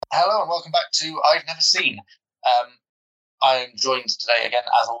Hello and welcome back to I've Never Seen. I'm joined today again,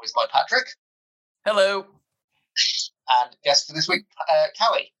 as always, by Patrick. Hello. And guest for this week,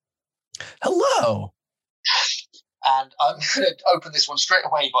 Callie. Hello. And I'm going to open this one straight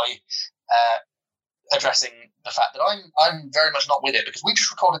away by addressing the fact that I'm very much not with it, because we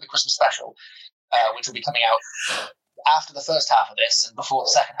just recorded the Christmas special, which will be coming out after the first half of this and before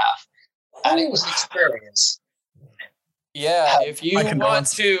the second half. And it was an experience. Yeah, if you want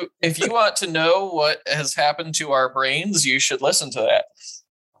to know what has happened to our brains, you should listen to that.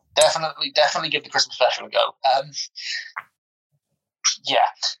 Definitely give the Christmas special a go.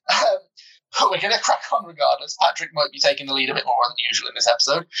 We're going to crack on regardless. Patrick might be taking the lead a bit more than usual in this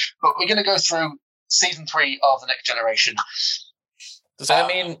episode, but we're going to go through season 3 of The Next Generation. Does that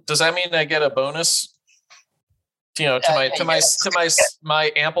mean I get a bonus? To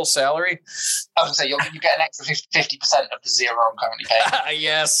my ample salary. I was going to say you get an extra 50% of the zero I'm currently paying.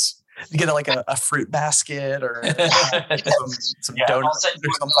 Yes, you get like a fruit basket or some donuts or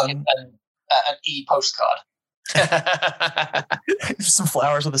something. An e-postcard. Some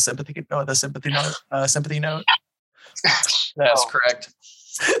flowers with a sympathy note. That's correct.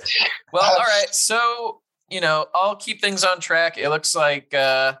 Well, all right. So I'll keep things on track. It looks like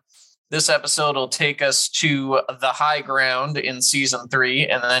this episode will take us to the high ground in season 3,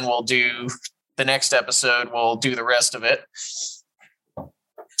 and then we'll do the next episode. We'll do the rest of it.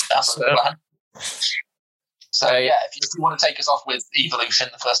 That's the plan. So, if you want to take us off with Evolution,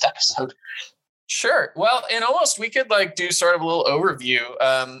 the first episode. Sure. Well, and almost we could do sort of a little overview,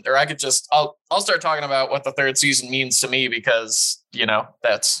 or I could I'll start talking about what the third season means to me, because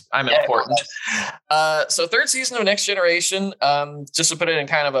I'm important. So third season of Next Generation, just to put it in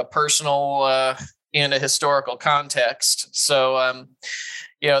kind of a personal and a historical context. So,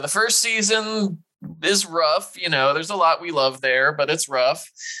 the first season is rough. There's a lot we love there, but it's rough.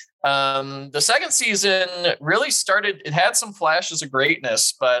 The second season really started, it had some flashes of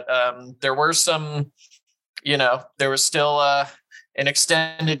greatness, but there were some, there was still an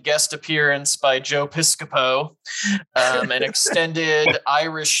extended guest appearance by Joe Piscopo, an extended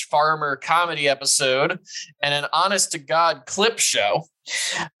Irish farmer comedy episode, and an honest to God clip show.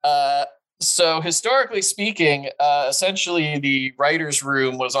 So historically speaking, essentially the writer's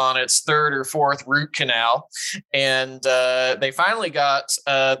room was on its third or fourth root canal, and they finally got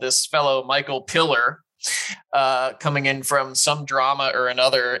this fellow Michael Piller coming in from some drama or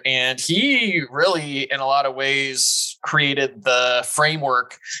another, and he really, in a lot of ways, created the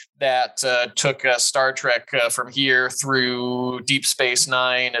framework that took Star Trek from here through Deep Space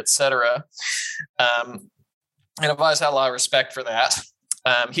Nine, etc. And I've always had a lot of respect for that.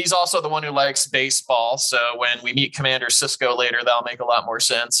 He's also the one who likes baseball, so when we meet Commander Sisko later, that'll make a lot more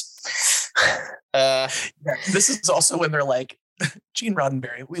sense. This is also when they're like, Gene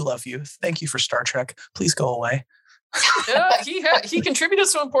Roddenberry, we love you. Thank you for Star Trek. Please go away. He contributed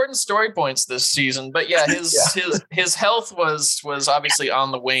some important story points this season, but his health was obviously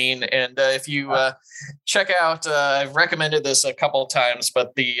on the wane. And if you check out, I've recommended this a couple of times,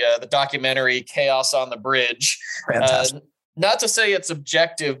 but the documentary Chaos on the Bridge. Fantastic. Not to say it's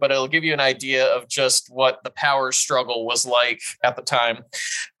objective, but it'll give you an idea of just what the power struggle was like at the time.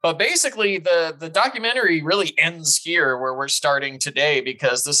 But basically, the documentary really ends here where we're starting today,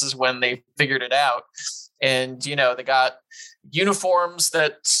 because this is when they figured it out. And, they got uniforms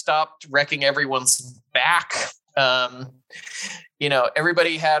that stopped wrecking everyone's back.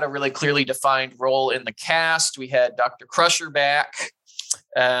 Everybody had a really clearly defined role in the cast. We had Dr. Crusher back.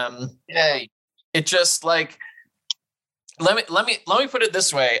 Yay. It just let me put it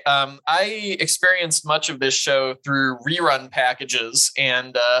this way. I experienced much of this show through rerun packages,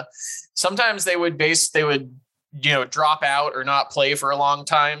 and sometimes they would drop out or not play for a long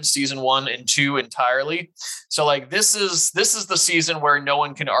time, season 1 and 2 entirely. So this is the season where no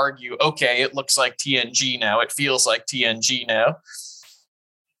one can argue, okay, it looks like TNG now. It feels like TNG now.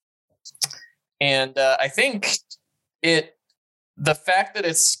 And I think the fact that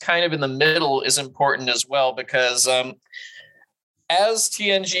it's kind of in the middle is important as well, because as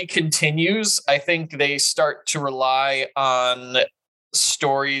TNG continues, I think they start to rely on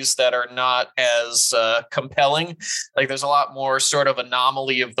stories that are not as compelling. There's a lot more sort of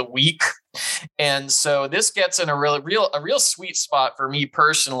anomaly of the week. And so this gets in a real sweet spot for me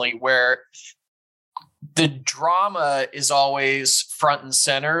personally, where the drama is always front and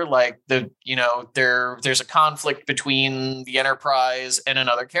center. There's a conflict between the Enterprise and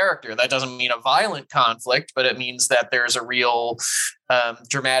another character. That doesn't mean a violent conflict, but it means that there's a real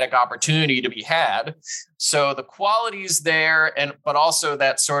dramatic opportunity to be had. So the quality's there, but also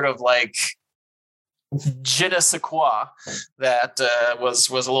that sort of je ne sais quoi that was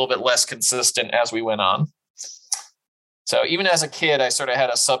a little bit less consistent as we went on. So even as a kid, I sort of had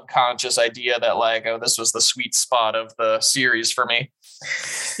a subconscious idea that like, oh, this was the sweet spot of the series for me.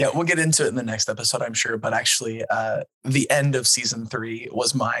 Yeah, we'll get into it in the next episode, I'm sure. But actually, the end of season 3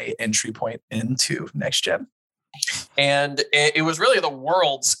 was my entry point into Next Gen. And it was really the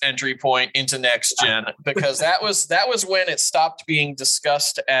world's entry point into Next Gen, because that was when it stopped being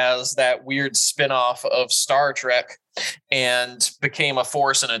discussed as that weird spinoff of Star Trek and became a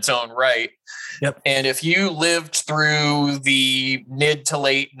force in its own right. Yep. And if you lived through the mid to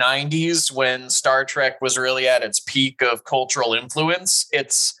late 90s when Star Trek was really at its peak of cultural influence,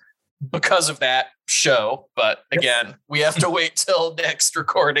 it's because of that show. But again, we have to wait till next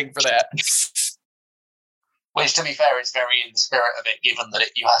recording for that. Which, to be fair, is very in the spirit of it, given that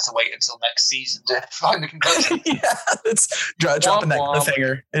you have to wait until next season to find the conclusion. Yeah, it's dropping that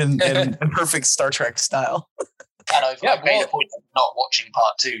cliffhanger in perfect Star Trek style. And I've made a point of not watching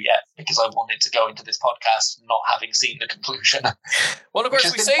part 2 yet because I wanted to go into this podcast not having seen the conclusion. Well, of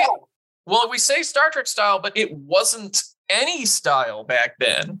course, we say Star Trek style, but it wasn't any style back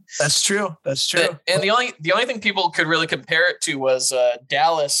then. That's true. And the only thing people could really compare it to was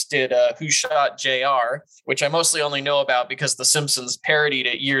Dallas did Who Shot JR, which I mostly only know about because The Simpsons parodied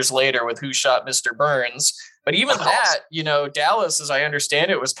it years later with Who Shot Mr. Burns. But even that, Dallas, as I understand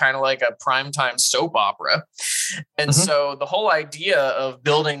it, was kind of like a primetime soap opera. And so the whole idea of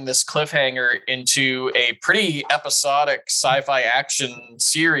building this cliffhanger into a pretty episodic sci-fi action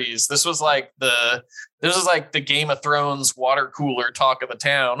series, this was like the Game of Thrones water cooler talk of the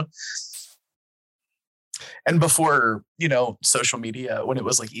town. And before, social media, when it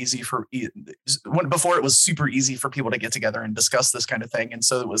was like before it was super easy for people to get together and discuss this kind of thing. And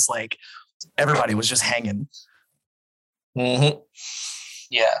so it was like, everybody was just hanging. Mm-hmm.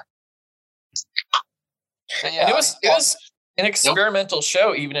 Yeah. And it was an experimental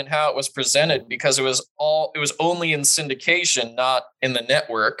show, even in how it was presented, because it was only in syndication, not in the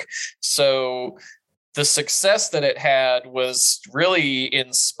network. So the success that it had was really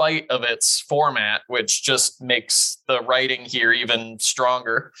in spite of its format, which just makes the writing here even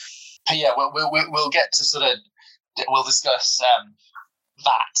stronger. Yeah, we'll get to we'll discuss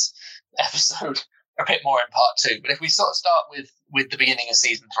that episode a bit more in part 2. But if we sort of start with the beginning of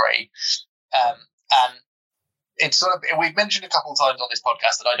season 3, and it's we've mentioned a couple of times on this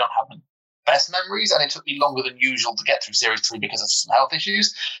podcast that I don't have the best memories, and it took me longer than usual to get through series 3 because of some health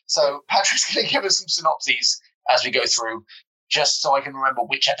issues. So Patrick's going to give us some synopses as we go through, just so I can remember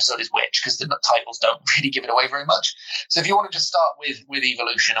which episode is which, because the titles don't really give it away very much. So if you want to just start with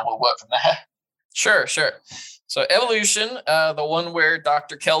Evolution, and we'll work from there. Sure. So Evolution, the one where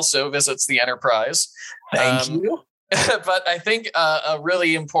Dr. Kelso visits the Enterprise. Thank you. But I think a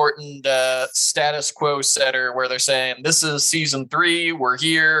really important status quo setter where they're saying, this is season 3, we're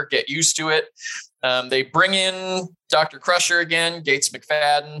here, get used to it. They bring in Dr. Crusher again, Gates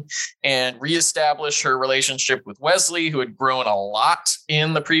McFadden, and reestablish her relationship with Wesley, who had grown a lot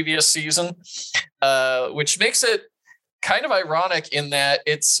in the previous season, which makes it kind of ironic in that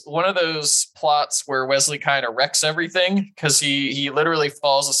it's one of those plots where Wesley kind of wrecks everything, because he literally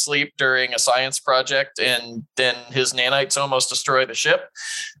falls asleep during a science project and then his nanites almost destroy the ship.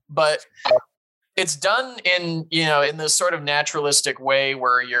 But it's done in this sort of naturalistic way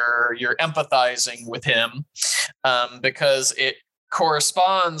where you're empathizing with him, because it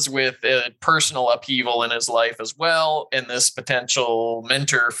corresponds with a personal upheaval in his life as well, and this potential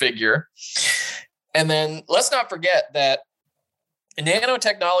mentor figure. And then let's not forget that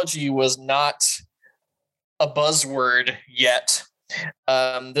nanotechnology was not a buzzword yet.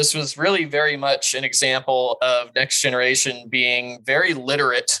 This was really very much an example of Next Generation being very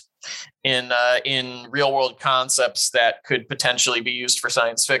literate in real world concepts that could potentially be used for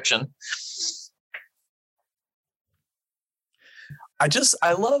science fiction.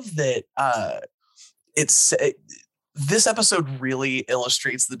 I love that this episode really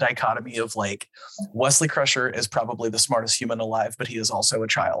illustrates the dichotomy of like Wesley Crusher is probably the smartest human alive, but he is also a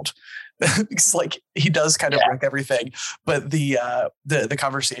child. It's like he does kind of wreck everything. But the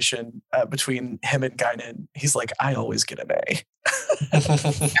conversation between him and Guinan, he's like, I always get an A.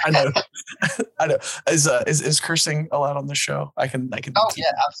 I know. Is cursing allowed on the show? I can. Oh yeah,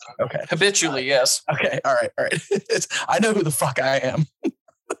 absolutely. Okay. Habitually, yes. Okay. All right. I know who the fuck I am.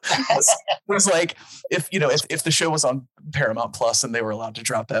 It was like if the show was on Paramount Plus and they were allowed to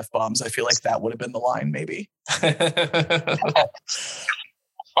drop F-bombs, I feel like that would have been the line, maybe. I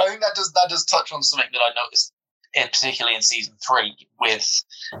think that does touch on something that I noticed, particularly in season 3, because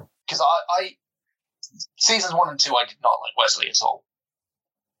I seasons 1 and 2 I did not like Wesley at all.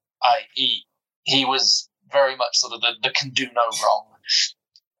 he was very much sort of the can do no wrong,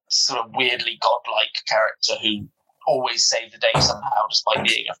 sort of weirdly godlike character who always saved the day somehow despite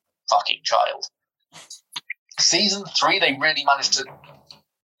being a fucking child. Season 3, they really managed to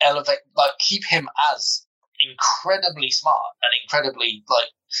elevate, like, keep him as incredibly smart and incredibly, like,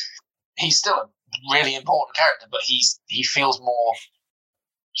 he's still a really important character, but he feels more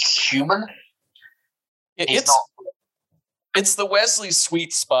human. It's the Wesley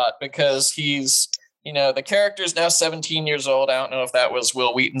sweet spot because he's, the character's now 17 years old. I don't know if that was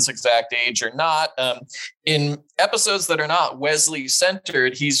Will Wheaton's exact age or not. In episodes that are not Wesley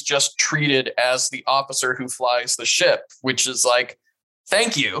centered, he's just treated as the officer who flies the ship, which is like,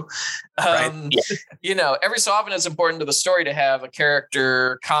 thank you. Right. Every so often it's important to the story to have a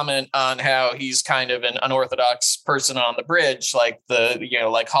character comment on how he's kind of an unorthodox person on the bridge, like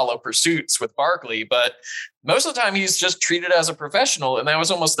like Hollow Pursuits with Barkley. But most of the time he's just treated as a professional. And that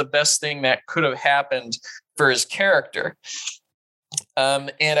was almost the best thing that could have happened for his character.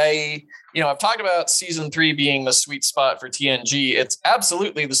 And I've talked about season 3 being the sweet spot for TNG. It's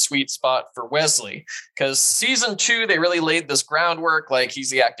absolutely the sweet spot for Wesley, because season 2, they really laid this groundwork. Like, he's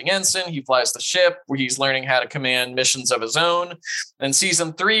the acting ensign, he flies the ship, where he's learning how to command missions of his own. And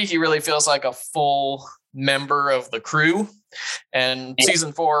season 3, he really feels like a full member of the crew. And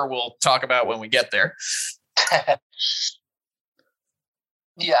season 4, we'll talk about when we get there.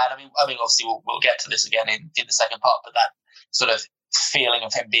 Yeah, and I mean, obviously we'll get to this again in the second part, but that sort of feeling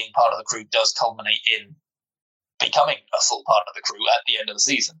of him being part of the crew does culminate in becoming a full part of the crew at the end of the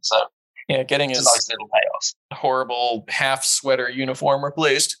season. So yeah, getting his nice little payoff. Horrible half sweater uniform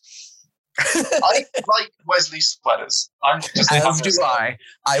replaced. I like Wesley's sweaters. As do I.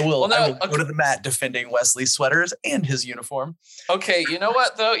 I will go to the mat defending Wesley's sweaters and his uniform. Okay, you know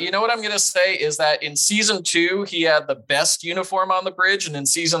what, though? You know what I'm going to say is that in season 2, he had the best uniform on the bridge, and in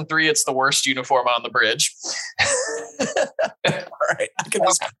season 3, it's the worst uniform on the bridge. All right, I can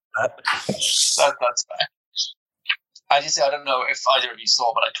respect that. That's fair. I don't know if either of you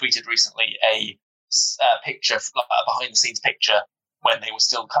saw, but I tweeted recently a picture, a behind-the-scenes picture, when they were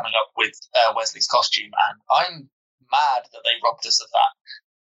still coming up with Wesley's costume, and I'm mad that they robbed us of that,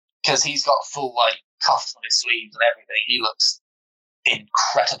 because he's got full cuffs on his sleeves and everything. He looks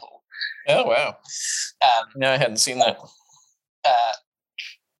incredible. Oh wow! No, I hadn't seen that.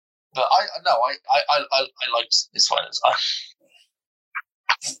 But I liked his sweaters. All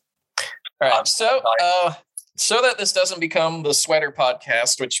right, so that this doesn't become the sweater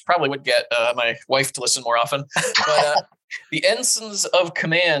podcast, which probably would get my wife to listen more often, but. The Ensigns of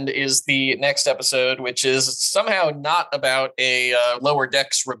Command is the next episode, which is somehow not about a lower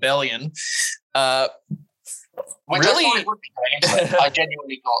decks rebellion. Which really, I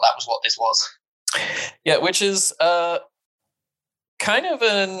genuinely thought that was what this was. Yeah, which is kind of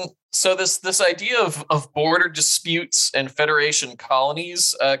so this idea of border disputes and Federation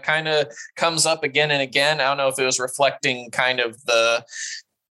colonies kind of comes up again and again. I don't know if it was reflecting kind of the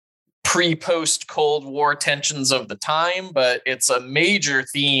pre-post Cold War tensions of the time, but it's a major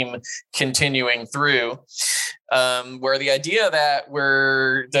theme continuing through, where the idea that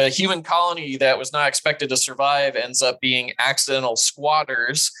the human colony that was not expected to survive ends up being accidental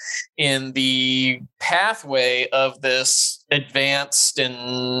squatters in the pathway of this advanced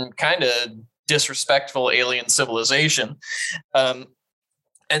and kind of disrespectful alien civilization.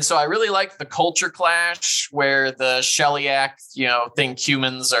 And so I really like the culture clash where the Shellyak, think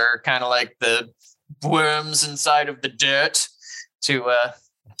humans are kind of like the worms inside of the dirt, to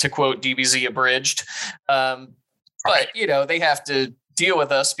quote DBZ abridged. But, they have to deal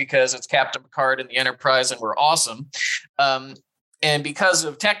with us because it's Captain Picard and the Enterprise and we're awesome. And because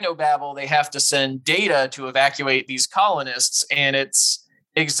of technobabble, they have to send data to evacuate these colonists. And it's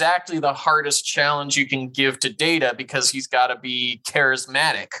exactly the hardest challenge you can give to Data because he's got to be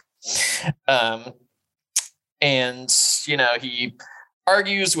charismatic. And he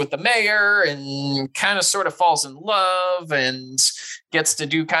argues with the mayor and kind of sort of falls in love and gets to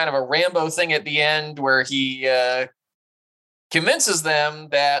do kind of a Rambo thing at the end where he convinces them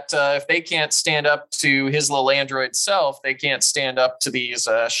that if they can't stand up to his little android self, they can't stand up to these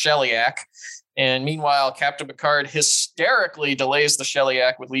Shellyak. And meanwhile, Captain Picard hysterically delays the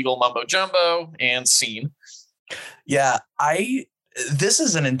Shellyak with legal mumbo jumbo and scene. Yeah, this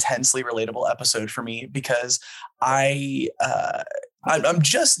is an intensely relatable episode for me because I'm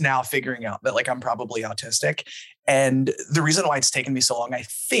just now figuring out that I'm probably autistic, And the reason why it's taken me so long, I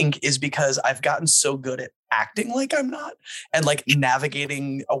think, is because I've gotten so good at acting like I'm not, and like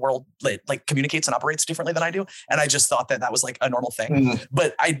navigating a world that like communicates and operates differently than I do. And I just thought that that was like a normal thing.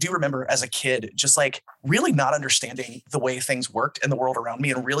 But I do remember as a kid, just like really not understanding the way things worked in the world around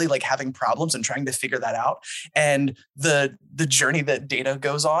me, and really like having problems and trying to figure that out. And the journey that Data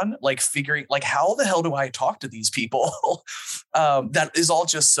goes on, like figuring like, how the hell do I talk to these people? That is all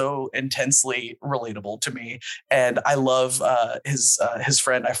just so intensely relatable to me. And I love his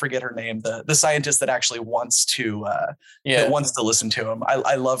friend, I forget her name, the scientist that actually wants to listen to him.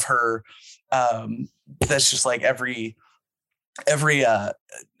 I love her. That's just like every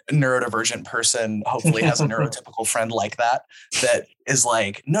neurodivergent person hopefully has a neurotypical friend like that is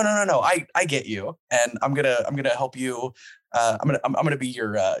like, no, I get you, and I'm gonna help you. I'm gonna be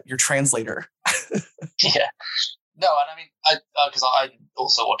your translator. Yeah. No, and I mean, because I'm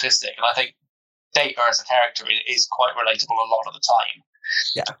also autistic, and I think Data as a character is quite relatable a lot of the time.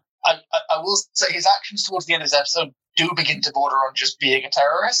 Yeah. I will say his actions towards the end of this episode do begin to border on just being a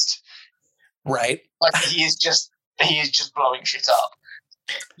terrorist. Right. Like he is just blowing shit up.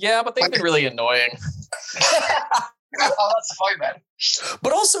 Yeah, but they've been really annoying. Oh, that's fine, man.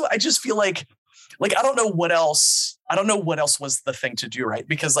 But also, I just feel like I don't know what else was the thing to do, right?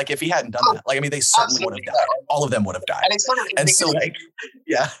 Because like if he hadn't done that, like I mean, they certainly would have died. All of them would have died. And it's sort of so like,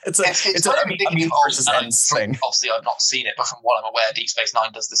 yeah, it's a means versus ends thing. Obviously, I've not seen it, but from what I'm aware, Deep Space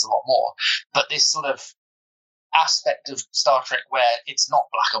Nine does this a lot more. But this sort of aspect of Star Trek where it's not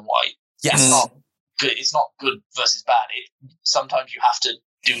black and white. Yes. It's not good versus bad. Sometimes you have to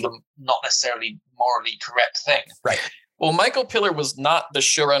do the not necessarily morally correct thing. Right. Well, Michael Piller was not the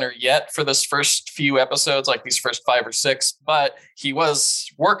showrunner yet for this first few episodes, like these first 5 or 6, but he was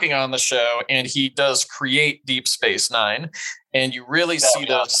working on the show, and he does create Deep Space Nine, and you really see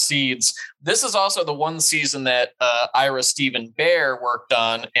those seeds. This is also the one season that Ira Steven Behr worked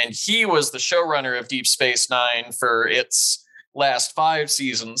on, and he was the showrunner of Deep Space Nine for its last 5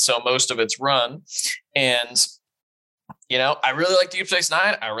 seasons, so most of its run. And, you know, I really like Deep Space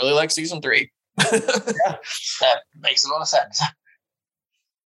Nine. I really like season 3. Yeah, that makes a lot of sense.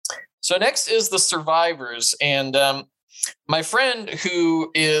 So next is The Survivors, and my friend,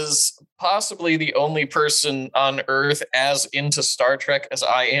 who is possibly the only person on Earth as into Star Trek as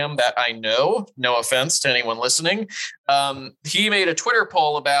I am that I know, no offense to anyone listening, he made a Twitter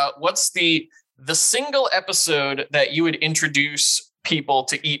poll about what's the single episode that you would introduce people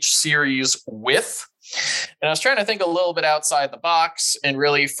to each series with. And I was trying to think a little bit outside the box, and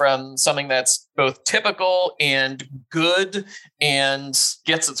really from something that's both typical and good and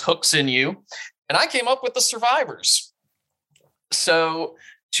gets its hooks in you. And I came up with The Survivors. So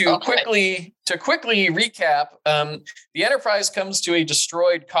to quickly recap, the Enterprise comes to a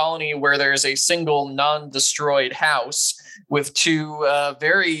destroyed colony where there's a single non-destroyed house with 2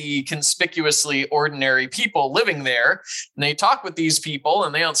 very conspicuously ordinary people living there. And they talk with these people,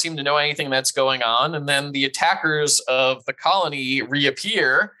 and they don't seem to know anything that's going on. And then the attackers of the colony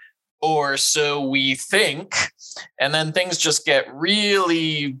reappear, or so we think. And then things just get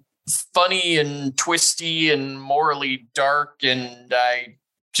really funny and twisty and morally dark, and I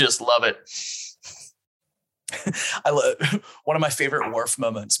just love it. I love one of my favorite Worf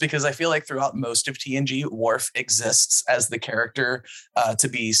moments, because I feel like throughout most of TNG, Worf exists as the character to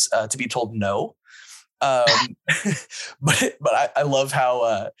be told no. But I love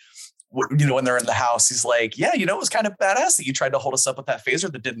how when they're in the house, he's like, yeah, it was kind of badass that you tried to hold us up with that phaser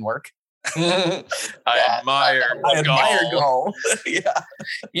that didn't work. I admire Gall. Yeah.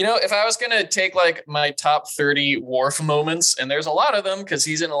 If I was going to take like my top 30 Worf moments, and there's a lot of them because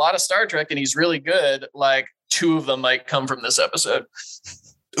he's in a lot of Star Trek and he's really good, like 2 of them might come from this episode.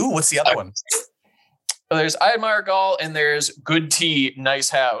 Ooh, what's the other one? There's I Admire Gall, and there's Good Tea, Nice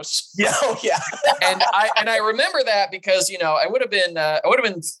House. Yeah, oh yeah. and I remember that because I would have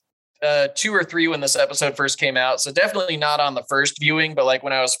been 2 or 3 when this episode first came out. So definitely not on the first viewing, but like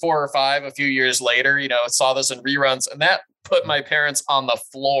when I was 4 or 5, a few years later, saw this in reruns, and that put my parents on the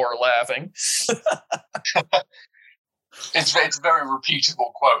floor laughing. It's a very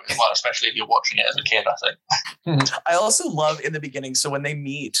repeatable quote as well, especially if you're watching it as a kid, I think. I also love in the beginning. So when they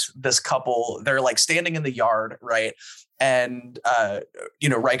meet this couple, they're like standing in the yard, right? And,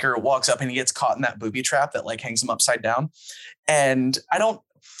 Riker walks up and he gets caught in that booby trap that like hangs him upside down. And I don't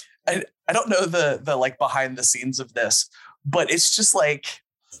know the like behind the scenes of this, but it's just like,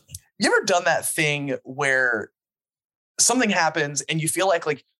 you ever done that thing where something happens and you feel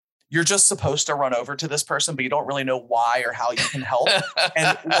like you're just supposed to run over to this person, but you don't really know why or how you can help.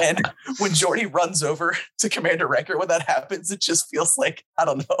 And when Geordi runs over to Commander Riker, when that happens, it just feels like, I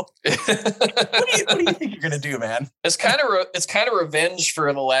don't know. What do you think you're gonna do, man? It's kind of revenge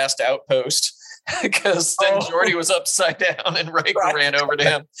for the last outpost, because then Geordi was upside down and Riker ran over to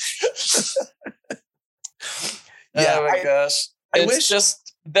him. Yeah, oh my gosh. I wish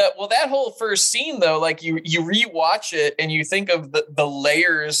just that whole first scene though, like you rewatch it and you think of the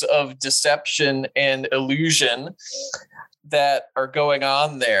layers of deception and illusion that are going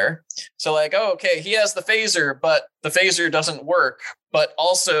on there. So like, oh, okay, he has the phaser, but the phaser doesn't work, but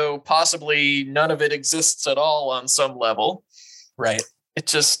also possibly none of it exists at all on some level. Right. It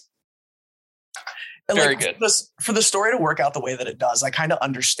just very good. For the story to work out the way that it does, I kind of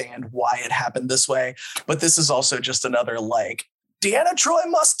understand why it happened this way, but this is also just another like, Deanna Troi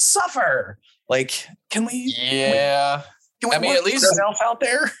must suffer. Like, can we? Yeah. I mean, at least else out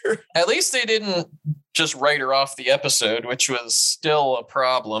there. At least they didn't just write her off the episode, which was still a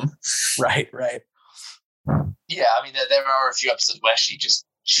problem. Right. Yeah, I mean, there are a few episodes where she's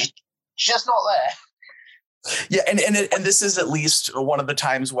just not there. Yeah, and this is at least one of the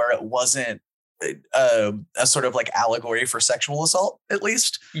times where it wasn't a sort of like allegory for sexual assault, at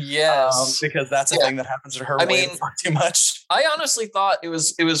least. Yes, because that's a thing that happens to her. I mean, far too much. I honestly thought it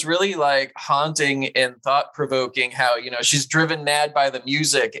was really like haunting and thought provoking how, you know, she's driven mad by the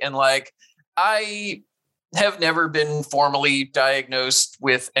music, and like I have never been formally diagnosed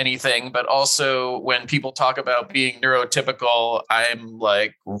with anything, but also when people talk about being neurotypical, I'm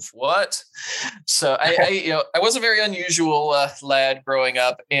like, what? So I was a very unusual lad growing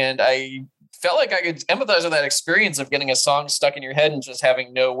up, and I felt like I could empathize with that experience of getting a song stuck in your head and just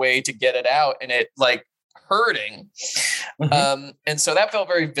having no way to get it out, and it like hurting. Mm-hmm. And so that felt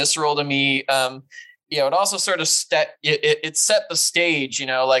very visceral to me. It also sort of set the stage, you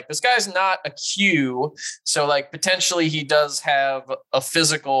know, like this guy's not a Q. So like potentially he does have a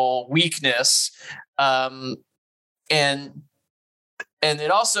physical weakness. And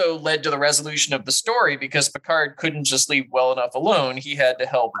it also led to the resolution of the story, because Picard couldn't just leave well enough alone. He had to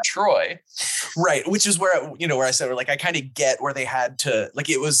help Troi. Right. Which is where I said, like, I kind of get where they had to, like,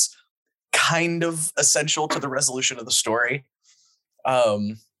 it was kind of essential to the resolution of the story.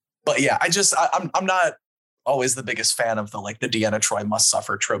 But yeah, I'm not always the biggest fan of the Deanna Troi must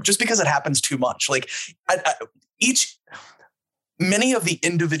suffer trope, just because it happens too much. Like many of the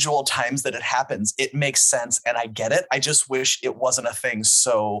individual times that it happens, it makes sense and I get it. I just wish it wasn't a thing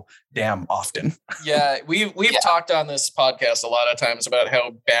so damn often. Yeah, we've talked on this podcast a lot of times about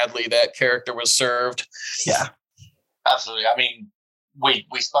how badly that character was served. Yeah, absolutely. I mean, we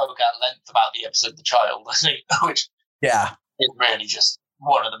spoke at length about the episode The Child, which is really just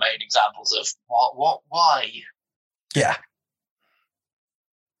one of the main examples of why. Yeah.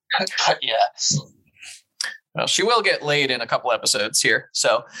 But yeah. Well, she will get laid in a couple episodes here.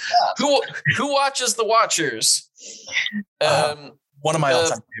 So who watches The Watchers? One of my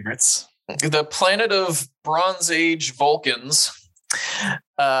all-time favorites. The planet of Bronze Age Vulcans,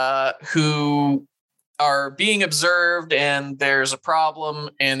 who are being observed, and there's a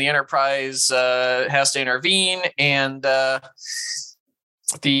problem, and the Enterprise has to intervene, and the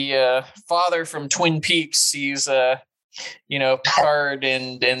father from Twin Peaks sees Picard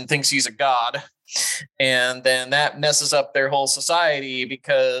and thinks he's a god. And then that messes up their whole society,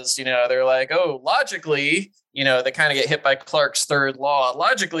 because, they're like, oh, logically, they kind of get hit by Clark's third law.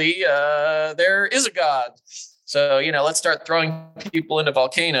 Logically, there is a god. So, let's start throwing people into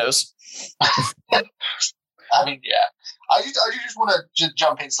volcanoes. I mean, yeah. I just want to just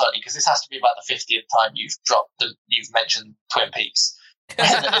jump in slightly, because this has to be about the 50th time you've mentioned Twin Peaks in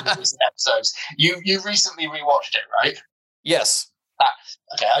the recent episodes. You recently rewatched it, right? Yes.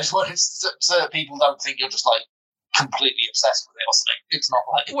 Okay, I just wanted so that people don't think you're just like completely obsessed with it or something. It's not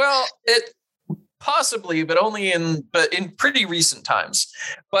like, well, it possibly, but in pretty recent times.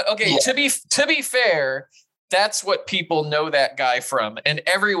 But okay, yeah. To be fair, that's what people know that guy from, and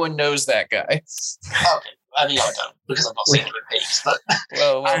everyone knows that guy. Okay, I mean, I don't, because I've not seen Twin Peaks. But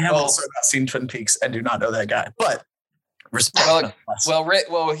I have also not seen Twin Peaks and do not know that guy. But Ray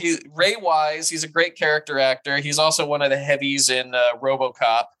Wise, he's a great character actor. He's also one of the heavies in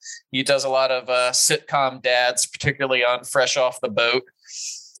RoboCop. He does a lot of sitcom dads, particularly on Fresh Off the Boat.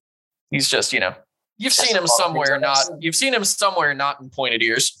 He's just, you've seen him somewhere, not in Pointed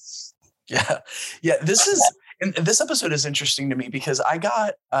Ears. Yeah. This episode is interesting to me because I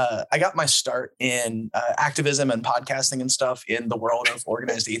got my start in activism and podcasting and stuff in the world of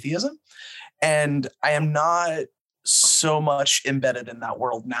organized atheism, and I am not so much embedded in that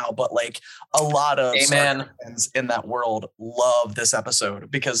world now, but like a lot of fans in that world love this episode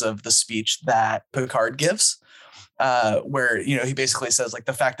because of the speech that Picard gives, where, you know, he basically says like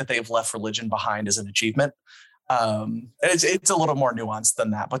the fact that they've left religion behind is an achievement. It's a little more nuanced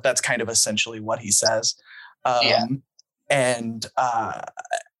than that, but that's kind of essentially what he says. And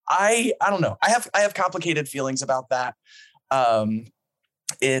I don't know. I have complicated feelings about that.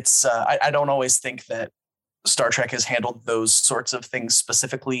 It's I don't always think that Star Trek has handled those sorts of things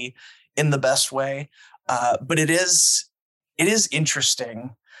specifically in the best way, but it is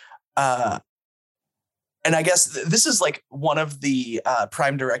interesting. And I guess this is like one of the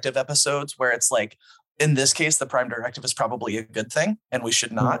Prime Directive episodes where it's like, in this case, the Prime Directive is probably a good thing, and we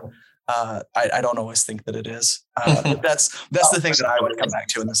should not. I don't always think that it is. But that's the thing that I would come back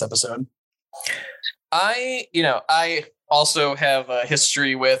to in this episode. I also have a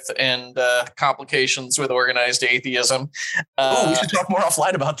history with and complications with organized atheism. We should talk more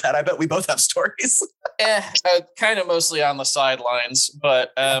offline about that. I bet we both have stories. Kind of mostly on the sidelines,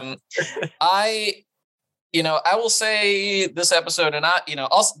 but I will say this episode, and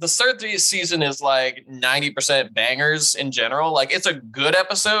also the third season is like 90% bangers in general. Like, it's a good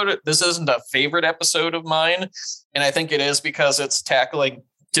episode. This isn't a favorite episode of mine, and I think it is because it's tackling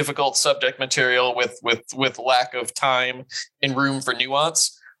difficult subject material with lack of time and room for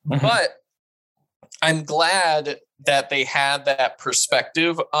nuance. Mm-hmm. But I'm glad that they had that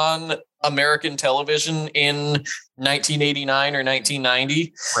perspective on American television in 1989 or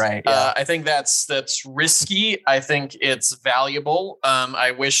 1990. Right. Yeah. I think that's risky. I think it's valuable.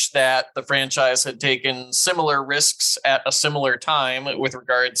 I wish that the franchise had taken similar risks at a similar time with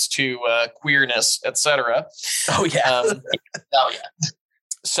regards to queerness, etc. Oh yeah.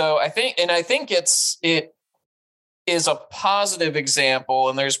 So I think it is a positive example,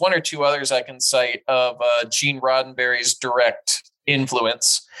 and there's one or two others I can cite of Gene Roddenberry's direct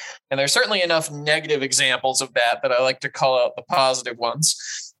influence. And there's certainly enough negative examples of that I like to call out the positive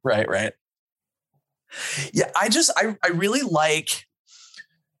ones. Right. Yeah, I really like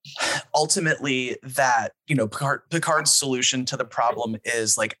ultimately that, Picard's solution to the problem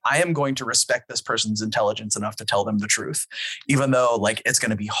is like, I am going to respect this person's intelligence enough to tell them the truth, even though like it's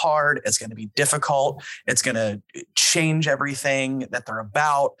going to be hard, it's going to be difficult, it's going to change everything that they're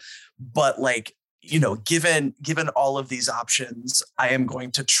about. But like, given all of these options, I am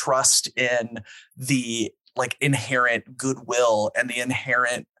going to trust in the like inherent goodwill and the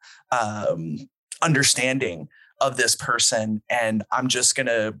inherent understanding of this person. And I'm just going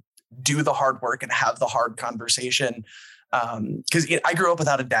to do the hard work and have the hard conversation. Because I grew up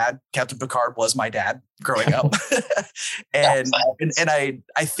without a dad. Captain Picard was my dad growing up. and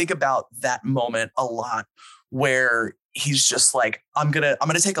I think about that moment a lot where he's just like, I'm gonna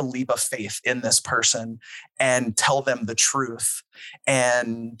take a leap of faith in this person and tell them the truth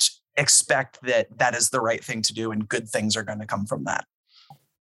and expect that is the right thing to do, and good things are going to come from that.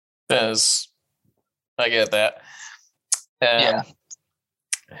 I get that. Yeah.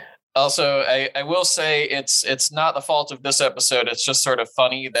 Also, I will say it's not the fault of this episode. It's just sort of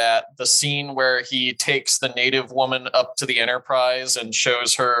funny that the scene where he takes the native woman up to the Enterprise and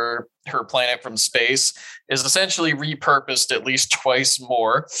shows her planet from space is essentially repurposed at least twice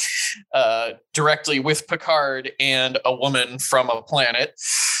more, directly with Picard and a woman from a planet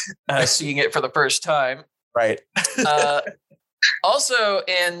seeing it for the first time. Right. Also,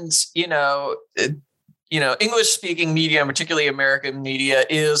 and English-speaking media, and particularly American media,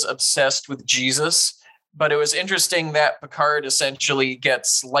 is obsessed with Jesus. But it was interesting that Picard essentially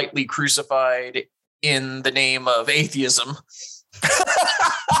gets lightly crucified in the name of atheism.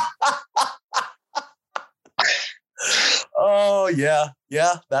 Oh, yeah.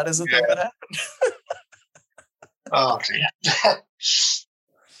 Yeah, that is a thing that happened. Oh, dear.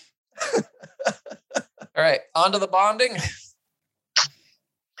 All right, on to the bonding.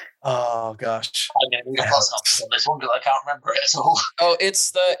 Oh gosh! I'm gonna need a plus on this one because I can't remember it at all. Oh, it's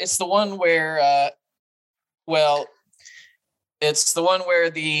the one where, it's the one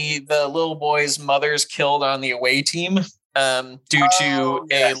where the little boy's mother's killed on the away team due to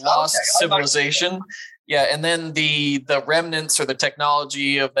a lost civilization. Yeah, and then the remnants or the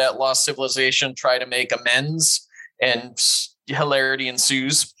technology of that lost civilization try to make amends, and hilarity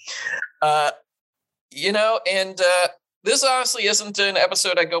ensues. This honestly isn't an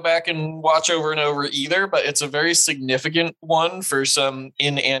episode I go back and watch over and over either, but it's a very significant one for some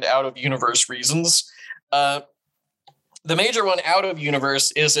in and out of universe reasons. The major one out of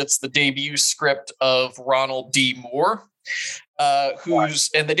universe is it's the debut script of Ronald D. Moore. who's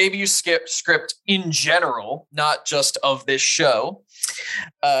in the debut script in general, not just of this show.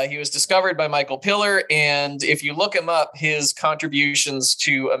 He was discovered by Michael Piller, and if you look him up, his contributions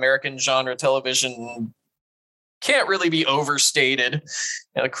to American genre television can't really be overstated.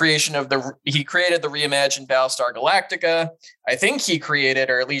 The creation of he created the reimagined Battlestar Galactica. I think he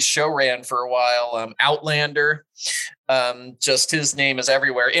created, or at least show ran for a while, Outlander. Just his name is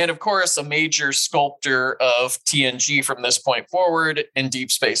everywhere. And of course, a major sculptor of TNG from this point forward in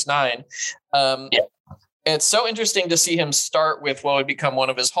Deep Space Nine. It's so interesting to see him start with what would become one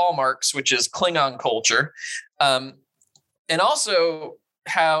of his hallmarks, which is Klingon culture. And also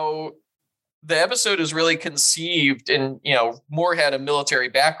how the episode is really conceived, and Moore had a military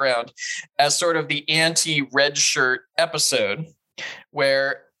background, as sort of the anti-red shirt episode,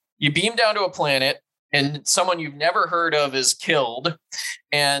 where you beam down to a planet and someone you've never heard of is killed.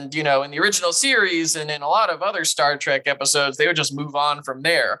 And, in the original series and in a lot of other Star Trek episodes, they would just move on from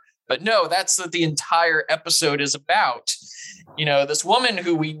there. But no, that's what the entire episode is about. This woman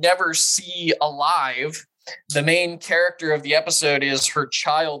who we never see alive. The main character of the episode is her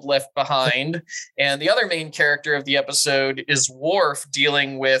child left behind. And the other main character of the episode is Worf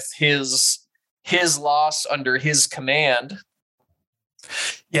dealing with his loss under his command.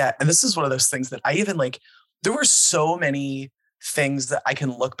 Yeah. And this is one of those things that I even there were so many things that I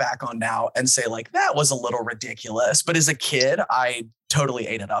can look back on now and say that was a little ridiculous. But as a kid, I totally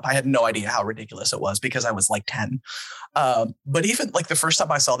ate it up. I had no idea how ridiculous it was because I was 10. But even the first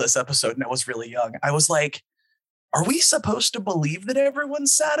time I saw this episode and I was really young, I was like, are we supposed to believe that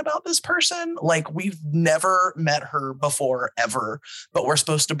everyone's sad about this person? We've never met her before ever, but we're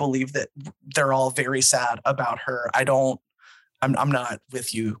supposed to believe that they're all very sad about her. I'm not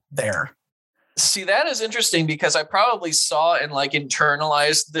with you there. See, that is interesting because I probably saw and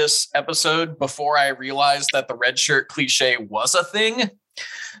internalized this episode before I realized that the red shirt cliche was a thing.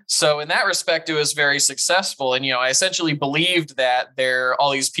 So in that respect, it was very successful. And, I essentially believed that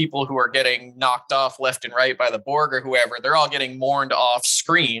all these people who are getting knocked off left and right by the Borg or whoever, they're all getting mourned off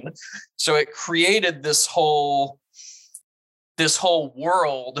screen. So it created this whole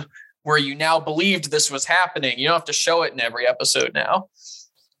world where you now believed this was happening. You don't have to show it in every episode now.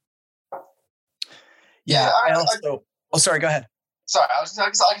 Yeah, sorry, go ahead. Sorry, I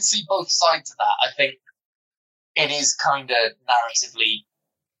can see both sides of that. I think it is kind of narratively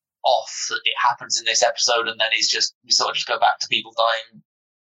off that it happens in this episode, and then we sort of just go back to people dying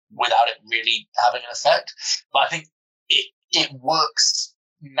without it really having an effect. But I think it works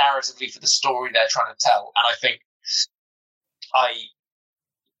narratively for the story they're trying to tell, and I think I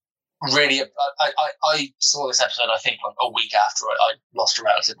saw this episode, I think, a week after I lost a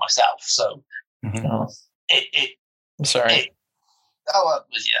relative myself. So mm-hmm.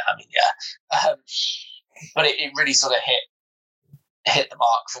 But it really sort of hit the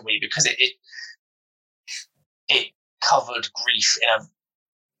mark for me because it covered grief in a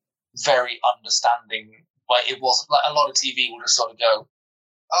very understanding way. It wasn't a lot of TV will just sort of go,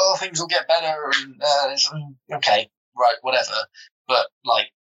 oh, things will get better, and okay, right, whatever. But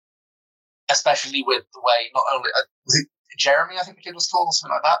especially with the way, not only was it Jeremy, I think the kid was called, or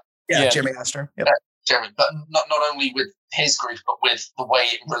something like that. Yeah. Jeremy Astor. Yep. Jeremy, but not only with his grief, but with the way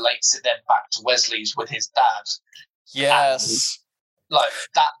it relates it then back to Wesley's with his dad. Yes. And,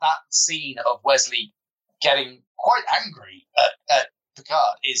 that scene of Wesley getting quite angry at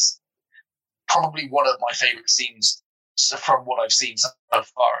Picard is probably one of my favorite scenes from what I've seen so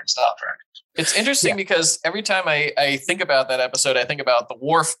far in Star Trek. It's interesting because every time I think about that episode, I think about the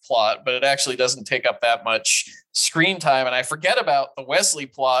Worf plot, but it actually doesn't take up that much screen time. And I forget about the Wesley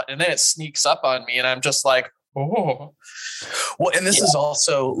plot, and then it sneaks up on me, and I'm just like, oh. Well, and this is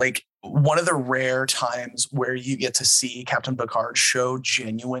also one of the rare times where you get to see Captain Picard show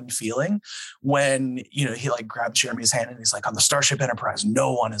genuine feeling when, he grabs Jeremy's hand and he's like, on the Starship Enterprise,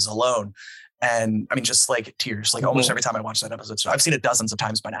 no one is alone. And I mean, just tears, almost every time I watch that episode. So I've seen it dozens of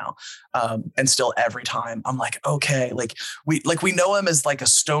times by now. And still every time I'm like, okay, we know him as a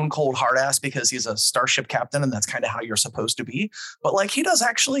stone cold hard ass because he's a starship captain and that's kind of how you're supposed to be. But he does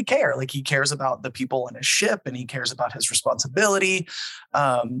actually care. He cares about the people on his ship and he cares about his responsibility.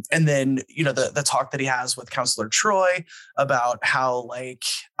 And then, the talk that he has with Counselor Troy about how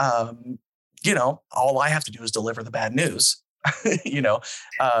all I have to do is deliver the bad news.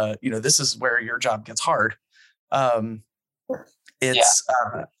 This is where your job gets hard.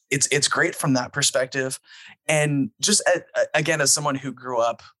 It's great from that perspective. And just again, as someone who grew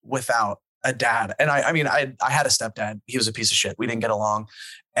up without a dad, and I had a stepdad. He was a piece of shit. We didn't get along.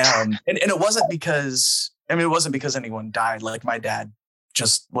 And it wasn't because anyone died. My dad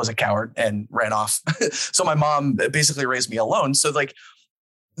just was a coward and ran off. So my mom basically raised me alone. So like,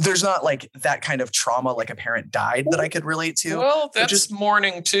 there's not like that kind of trauma, like a parent died, that I could relate to. Well, that's just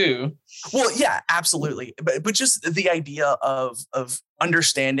mourning too. Well, yeah, absolutely. But just the idea of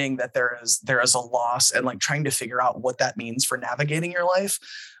understanding that there is a loss and like trying to figure out what that means for navigating your life,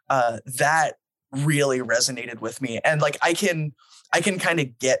 that really resonated with me. And like, I can kind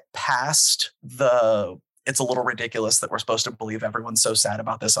of get past it's a little ridiculous that we're supposed to believe everyone's so sad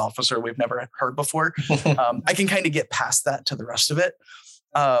about this officer we've never heard before. I can kind of get past that to the rest of it.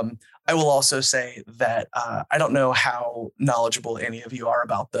 I will also say that I don't know how knowledgeable any of you are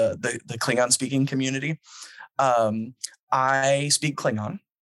about the Klingon speaking community. I speak Klingon,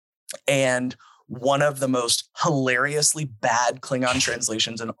 and one of the most hilariously bad Klingon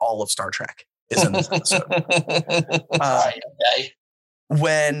translations in all of Star Trek is in this episode.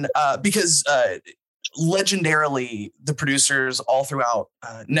 Because legendarily, the producers all throughout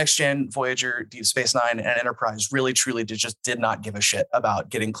Next Gen, Voyager, Deep Space Nine, and Enterprise really truly did not give a shit about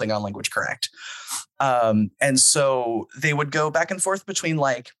getting Klingon language correct. And so they would go back and forth between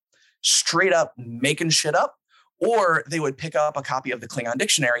like straight up making shit up, or they would pick up a copy of the Klingon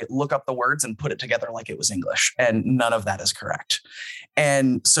dictionary, look up the words, and put it together like it was English. And none of that is correct.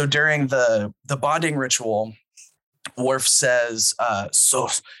 And so during the bonding ritual, Worf says, so,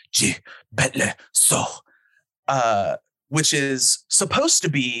 ji, betle, so, which is supposed to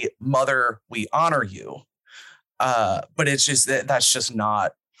be mother, we honor you. But it's just, that's just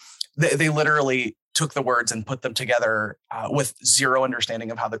not, they literally took the words and put them together with zero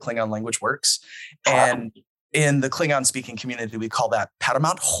understanding of how the Klingon language works. And in the Klingon speaking community, we call that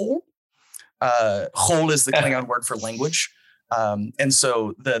paramount hole. Hole is the Klingon word for language. And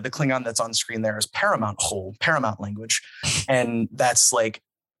so the Klingon that's on screen there is paramount hole, paramount language. And that's like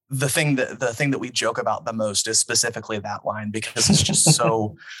the thing that we joke about the most is specifically that line, because it's just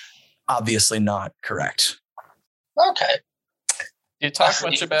so obviously not correct. Okay. Do you talk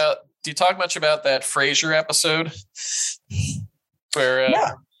much about that Frasier episode? Where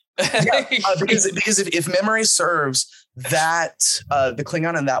because if memory serves, that the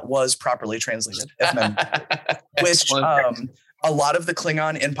Klingon in that was properly translated, if memory, which a lot of the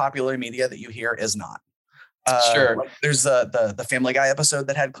Klingon in popular media that you hear is not. Sure. There's the Family Guy episode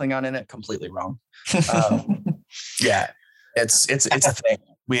that had Klingon in it, completely wrong. Yeah, it's a thing.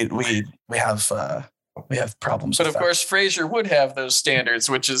 We have problems. But of course, Frasier would have those standards,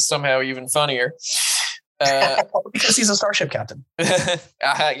 which is somehow even funnier. Because he's a starship captain.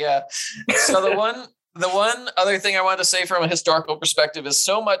 Yeah. So the one other thing I wanted to say from a historical perspective is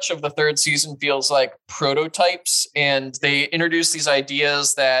so much of the third season feels like prototypes, and they introduce these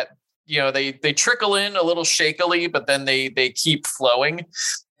ideas that, you know, they trickle in a little shakily, but then they keep flowing.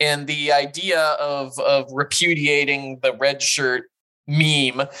 And the idea of repudiating the red shirt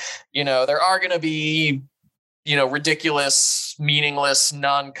meme, you know, there are going to be, you know, ridiculous, meaningless,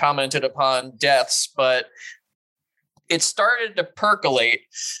 non-commented upon deaths, but it started to percolate.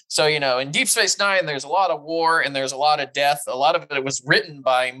 So, you know, in Deep Space Nine, there's a lot of war and there's a lot of death. A lot of it was written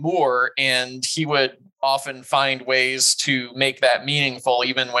by Moore, and he would often find ways to make that meaningful,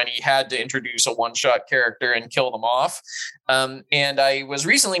 even when he had to introduce a one-shot character and kill them off. And I was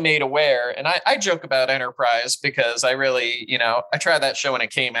recently made aware, and I joke about Enterprise because I really, you know, I tried that show when it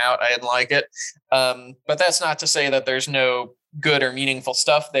came out. I didn't like it. But that's not to say that there's no good or meaningful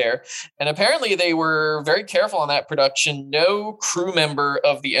stuff there. And apparently they were very careful on that production. No crew member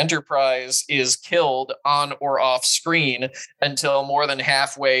of the Enterprise is killed on or off screen until more than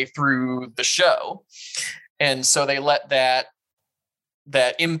halfway through the show. And so they let that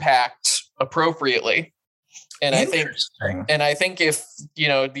impact appropriately. And I think if, you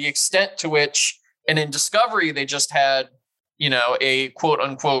know, the extent to which, and in Discovery, they just had, you know, a quote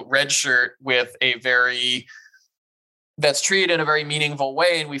unquote red shirt with that's treated in a very meaningful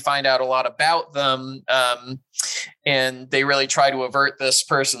way, and we find out a lot about them. And they really try to avert this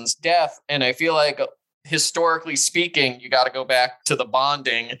person's death. And I feel like, historically speaking, you got to go back to the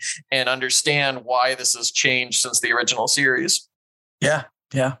bonding and understand why this has changed since the original series. Yeah,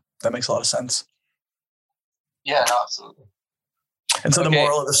 that makes a lot of sense. Yeah, no, absolutely. And so the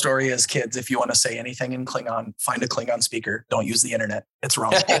moral of the story is, kids, if you want to say anything in Klingon, find a Klingon speaker. Don't use the internet. It's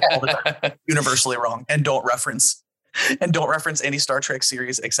wrong. All the time. Universally wrong. And don't reference any Star Trek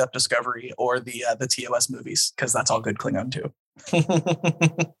series except Discovery or the TOS movies, because that's all good Klingon too.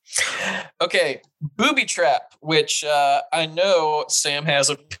 Okay, Booby Trap, which I know Sam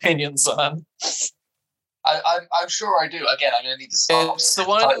has opinions on. I'm sure I do. Again, I'm going to need to start. It's the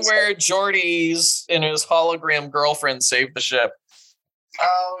one where Geordi's and his hologram girlfriend saved the ship.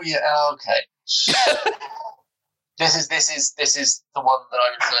 Oh, yeah. Okay. This is the one that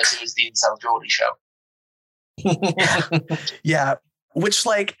I refer to as the Incel Geordie show. Yeah, which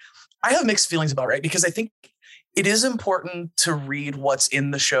like I have mixed feelings about, right? Because I think it is important to read what's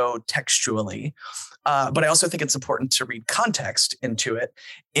in the show textually, but I also think it's important to read context into it.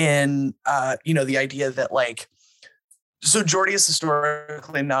 In the idea that like, so Geordie has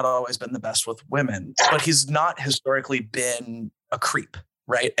historically not always been the best with women, but he's not historically been a creep,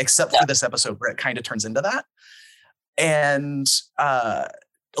 right? Except for this episode where it kind of turns into that. And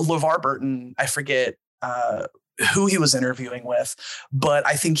LeVar Burton, I forget who he was interviewing with, but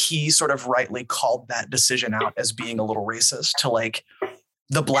I think he sort of rightly called that decision out as being a little racist, to like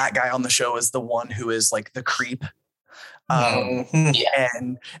the black guy on the show is the one who is like the creep.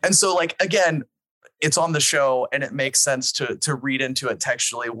 And so like, again, it's on the show and it makes sense to read into it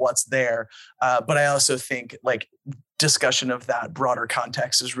textually what's there. But I also think like discussion of that broader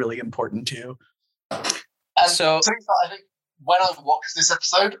context is really important too. And so I think when I watched this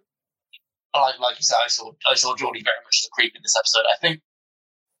episode, like you said, I saw Geordie very much as a creep in this episode. I think,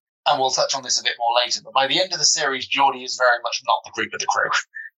 and we'll touch on this a bit more later, but by the end of the series, Geordie is very much not the creep of the crew.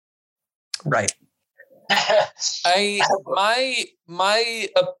 Right. My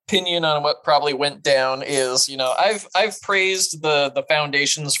opinion on what probably went down is, I've praised the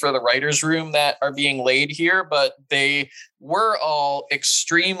foundations for the writers' room that are being laid here, but they were all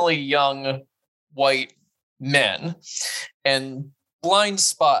extremely young white men, and blind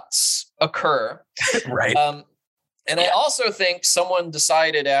spots occur. Right. And I also think someone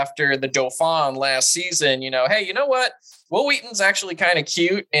decided after the Dauphin last season, hey, you know what? Will Wheaton's actually kind of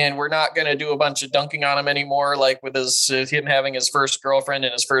cute, and we're not going to do a bunch of dunking on him anymore, like with him having his first girlfriend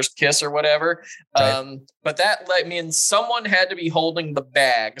and his first kiss or whatever. Right. But that means someone had to be holding the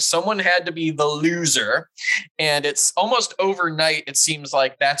bag. Someone had to be the loser. And it's almost overnight, it seems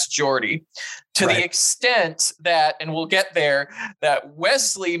like that's Geordie. To the extent that, and we'll get there, that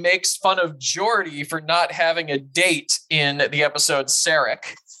Wesley makes fun of Geordie for not having a date in the episode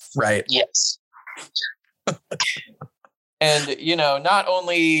Sarek. Right. Yes. And, not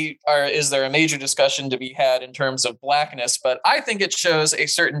only is there a major discussion to be had in terms of blackness, but I think it shows a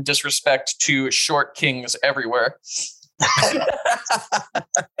certain disrespect to short kings everywhere.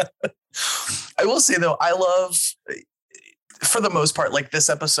 I will say, though, I love, for the most part, like this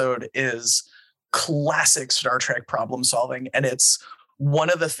episode is classic Star Trek problem solving. And it's one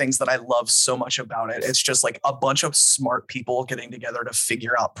of the things that I love so much about it. It's just like a bunch of smart people getting together to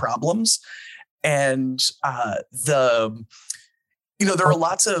figure out problems. And there are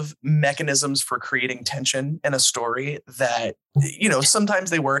lots of mechanisms for creating tension in a story that, sometimes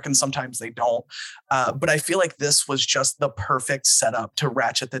they work and sometimes they don't. But I feel like this was just the perfect setup to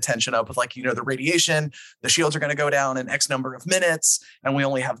ratchet the tension up with, like, the radiation, the shields are going to go down in X number of minutes, and we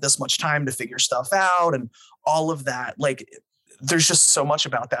only have this much time to figure stuff out and all of that. Like, there's just so much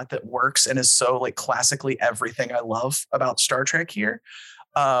about that works and is so like classically everything I love about Star Trek here.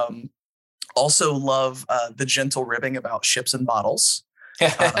 Also love the gentle ribbing about ships and bottles.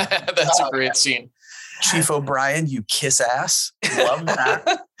 That's a great scene. Chief O'Brien, you kiss ass. Love that.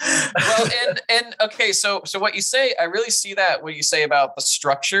 Well, and okay, so what you say, I really see that what you say about the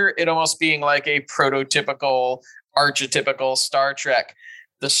structure, it almost being like a prototypical, archetypical Star Trek.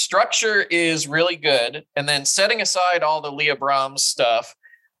 The structure is really good. And then setting aside all the Leah Brahms stuff,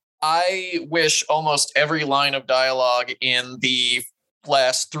 I wish almost every line of dialogue in the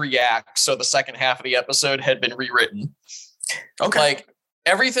last 3 acts, so the second half of the episode, had been rewritten. Okay. Like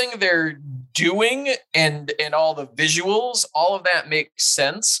everything they're doing and all the visuals, all of that makes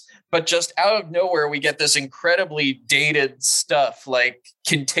sense. But just out of nowhere, we get this incredibly dated stuff, like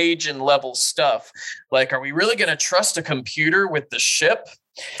Contagion level stuff. Like, are we really going to trust a computer with the ship?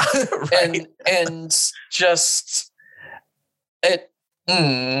 Right. And just it.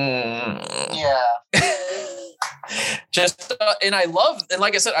 Yeah. Just and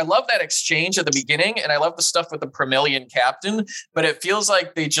like I said, I love that exchange at the beginning, and I love the stuff with the Promelian captain, but it feels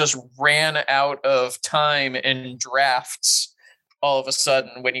like they just ran out of time in drafts all of a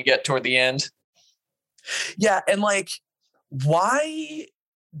sudden when you get toward the end. Yeah, and like, why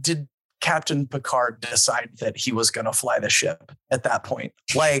did Captain Picard decide that he was going to fly the ship at that point?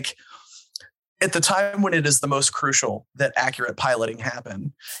 Like, at the time when it is the most crucial that accurate piloting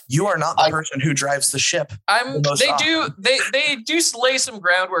happen, you are not the person who drives the ship. They do lay some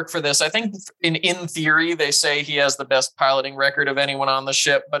groundwork for this. I think in theory, they say he has the best piloting record of anyone on the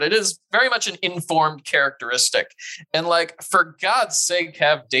ship, but it is very much an informed characteristic. And like, for God's sake,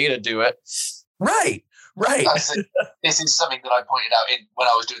 have Data do it. Right. This is something that I pointed out when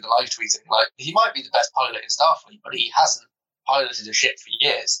I was doing the live tweeting. Like, he might be the best pilot in Starfleet, but he hasn't piloted a ship for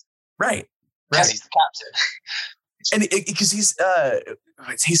years. Right. Because he's the captain. And because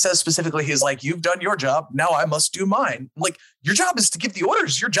he says specifically, he's like, "You've done your job, now I must do mine." Like, your job is to give the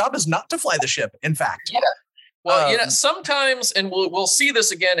orders. Your job is not to fly the ship. In fact, yeah. Well, sometimes, and we'll see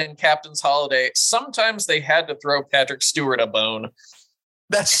this again in Captain's Holiday. Sometimes they had to throw Patrick Stewart a bone.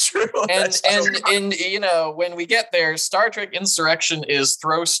 That's true. And when we get there, Star Trek Insurrection is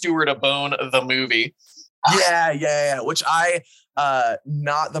throw Stewart a bone, the movie. Yeah. Which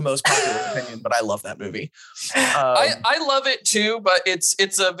not the most popular opinion, but I love that movie. I love it too, but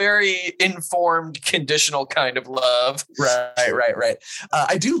it's a very informed, conditional kind of love. Right.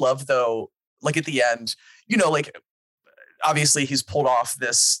 I do love, though, like at the end, like obviously he's pulled off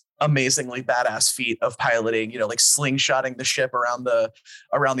this amazingly badass feat of piloting, like slingshotting the ship around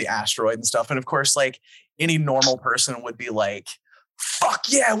the asteroid and stuff. And of course, like any normal person would be like, "Fuck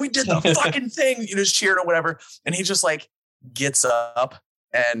yeah, we did the fucking thing," just cheering or whatever. And he just like gets up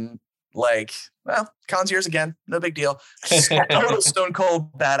and like, well, Khan's yours again, no big deal. Total stone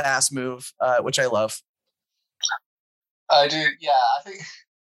cold badass move, which I love. I do, yeah. I think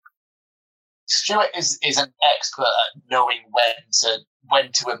Stewart is an expert at knowing when to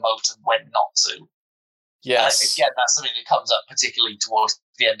emote and when not to. Yes. Again, that's something that comes up particularly towards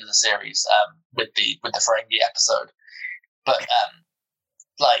the end of the series, with the Ferengi episode. But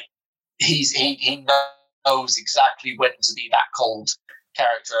like he knows exactly when to be that cold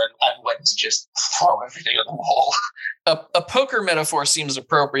character and when to just throw everything at the wall. A poker metaphor seems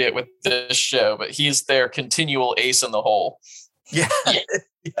appropriate with this show, but he's their continual ace in the hole. Yeah.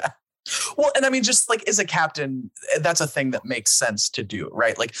 Well, and I mean, just like as a captain, that's a thing that makes sense to do,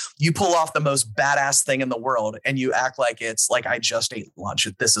 right? Like, you pull off the most badass thing in the world and you act like it's like, I just ate lunch.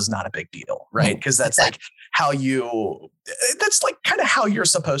 This is not a big deal, right? Because that's like that's like kind of how you're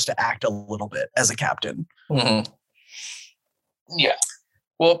supposed to act a little bit as a captain. Mm-hmm. Yeah.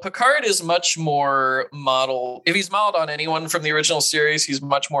 Well, Picard is much more modeled. If he's modeled on anyone from the original series, he's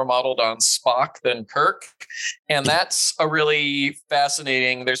much more modeled on Spock than Kirk. And that's a really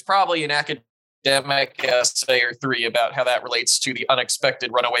fascinating, there's probably an academic essay or three about how that relates to the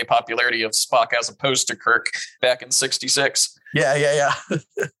unexpected runaway popularity of Spock as opposed to Kirk back in 66. Yeah.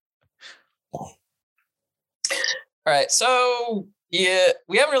 All right. So, yeah,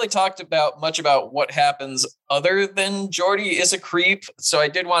 we haven't really talked much about what happens other than Geordi is a creep. So I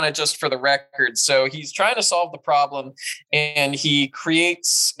did want to just for the record. So he's trying to solve the problem and he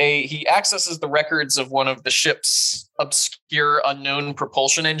accesses the records of one of the ship's obscure unknown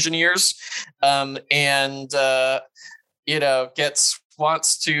propulsion engineers,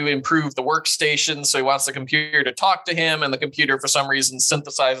 wants to improve the workstation. So he wants the computer to talk to him, and the computer for some reason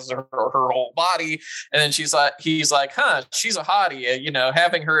synthesizes her whole body. And then he's like, she's a hottie,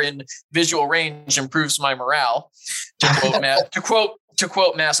 having her in visual range improves my morale, to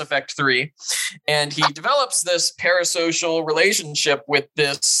quote Mass Effect 3. And he develops this parasocial relationship with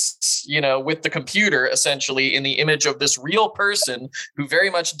this, with the computer, essentially in the image of this real person who very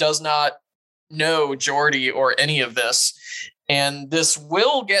much does not know Geordi or any of this. And this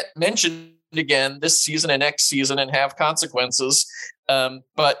will get mentioned again this season and next season and have consequences.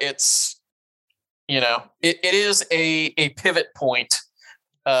 But it's, it is a pivot point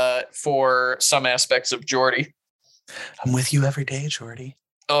for some aspects of Geordi. I'm with you every day, Geordi.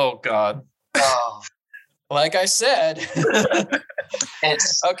 Oh, God. Oh. Like I said.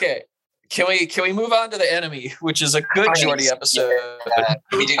 It's okay. Can we move on to The Enemy, which is a good Geordi episode? I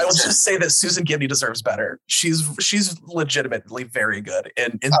will just say that Susan Gibney deserves better. She's legitimately very good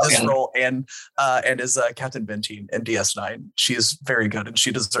in this role and as Captain Bentine in DS9. She is very good and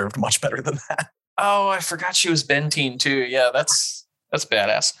she deserved much better than that. Oh, I forgot she was Bentine too. Yeah, that's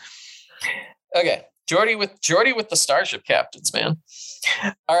badass. Okay, Geordi with the Starship Captains, man.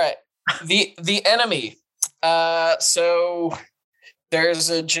 All right, the Enemy. So there's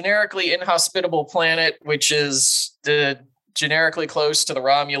a generically inhospitable planet, which is generically close to the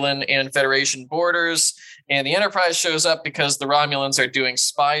Romulan and Federation borders. And the Enterprise shows up because the Romulans are doing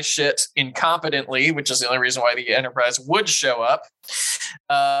spy shit incompetently, which is the only reason why the Enterprise would show up.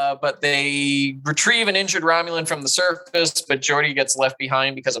 But they retrieve an injured Romulan from the surface, but Geordi gets left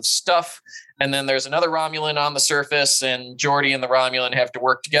behind because of stuff. And then there's another Romulan on the surface, and Geordi and the Romulan have to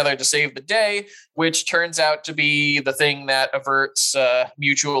work together to save the day, which turns out to be the thing that averts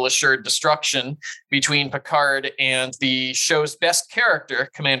mutual assured destruction between Picard and the show's best character,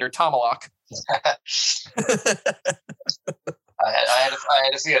 Commander Tomalak. I had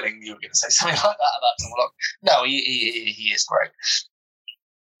a feeling you were going to say something like that about Tomalak. No, he is great.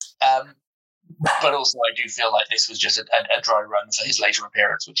 But also, I do feel like this was just a dry run for his later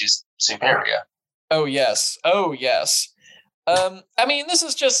appearance, which is superior. Oh, yes. I mean, this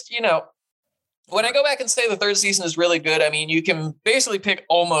is just, when I go back and say the third season is really good, I mean, you can basically pick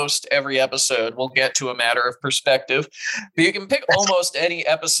almost every episode. We'll get to a matter of perspective, but you can pick almost any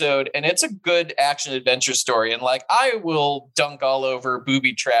episode and it's a good action adventure story. And like, I will dunk all over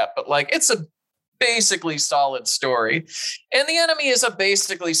Booby Trap, but like, it's a basically solid story. And The Enemy is a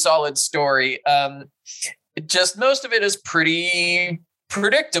basically solid story. Just most of it is pretty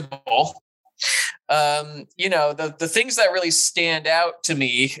predictable. The things that really stand out to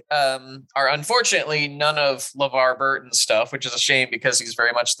me are unfortunately none of LeVar Burton's stuff, which is a shame because he's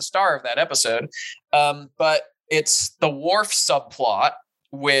very much the star of that episode. But it's the Worf subplot,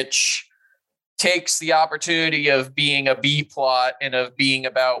 which takes the opportunity of being a B plot and of being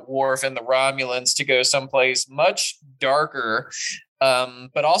about Worf and the Romulans to go someplace much darker,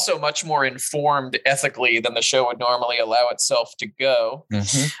 but also much more informed ethically than the show would normally allow itself to go.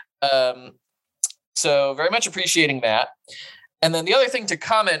 Mm-hmm. So very much appreciating that. And then the other thing to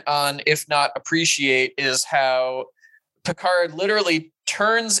comment on, if not appreciate, is how Picard literally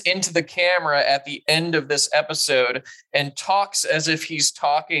turns into the camera at the end of this episode and talks as if he's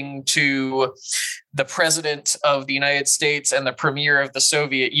talking to the president of the United States and the premier of the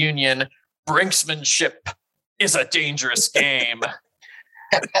Soviet Union. Brinksmanship is a dangerous game.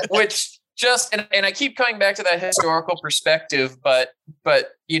 Which just, and I keep coming back to that historical perspective, but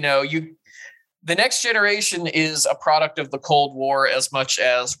the Next Generation is a product of the Cold War as much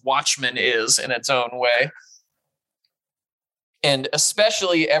as Watchmen is in its own way. And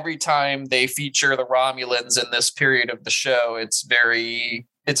especially every time they feature the Romulans in this period of the show, it's very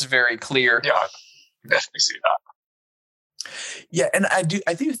clear. Yeah, I definitely see that. Yeah, and I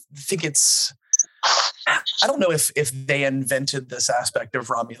do think it's, I don't know if they invented this aspect of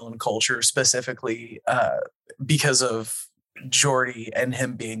Romulan culture specifically because of Geordi and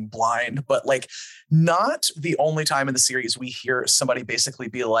him being blind, but like not the only time in the series we hear somebody basically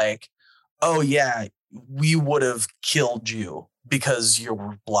be like, oh yeah, we would have killed you because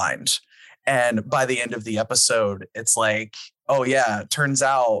you're blind. And by the end of the episode, it's like, oh yeah, turns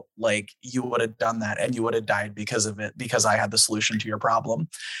out like you would have done that and you would have died because of it, because I had the solution to your problem.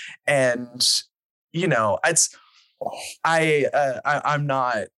 And I'm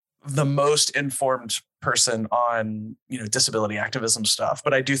not the most informed person on disability activism stuff,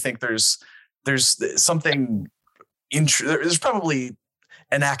 but I do think there's something there's probably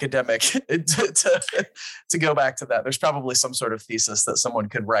an academic to go back to that. There's probably some sort of thesis that someone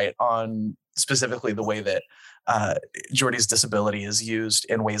could write on specifically the way that Geordi's disability is used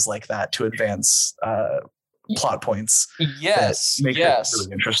in ways like that to advance plot points. Yes, make it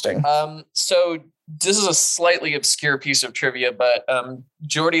really interesting. So this is a slightly obscure piece of trivia, but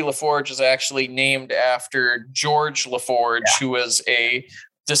Geordi LaForge is actually named after George LaForge, who was a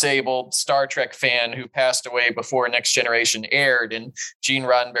disabled Star Trek fan who passed away before Next Generation aired, and Gene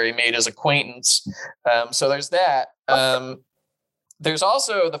Roddenberry made his acquaintance. So there's that. There's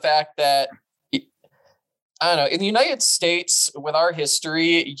also the fact that, I don't know, in the United States, with our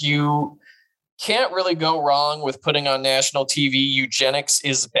history, you can't really go wrong with putting on national TV eugenics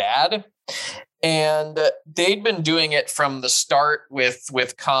is bad. And they'd been doing it from the start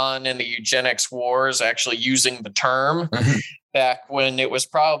with Khan and the eugenics wars, actually using the term back when it was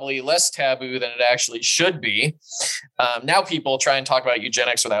probably less taboo than it actually should be. Now people try and talk about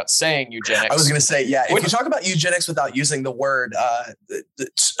eugenics without saying eugenics. I was going to say, if you talk about eugenics without using the word,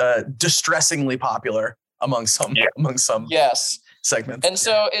 distressingly popular among some yes. segments. And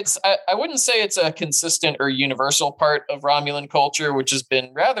so I wouldn't say it's a consistent or universal part of Romulan culture, which has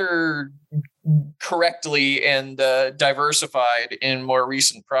been rather correctly and diversified in more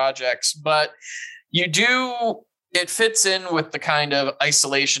recent projects, but it fits in with the kind of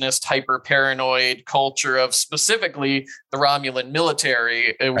isolationist, hyper-paranoid culture of specifically the Romulan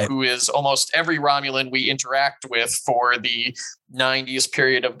military, right, who is almost every Romulan we interact with for the 90s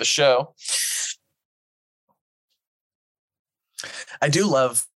period of the show. I do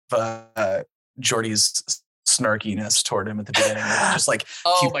love Geordi's snarkiness toward him at the beginning. Just like,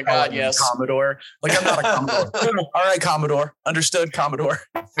 oh my God, yes. Commodore. Like, I'm not a Commodore. All right, Commodore. Understood, Commodore.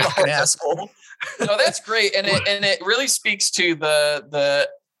 Fucking asshole. No, that's great. And it really speaks to the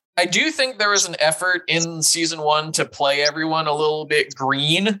I do think there was an effort in season 1 to play everyone a little bit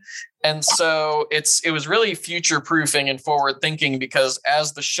green. And so it was really future proofing and forward thinking, because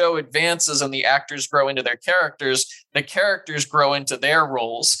as the show advances and the actors grow into their characters, the characters grow into their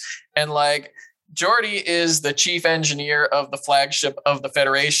roles. And like, Geordi is the chief engineer of the flagship of the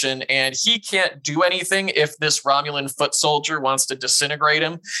Federation, and he can't do anything if this Romulan foot soldier wants to disintegrate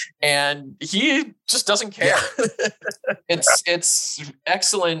him, and he just doesn't care. Yeah. It's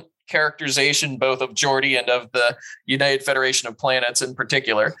excellent characterization both of Geordi and of the United Federation of Planets in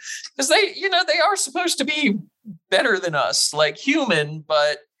particular, because they are supposed to be better than us, like human,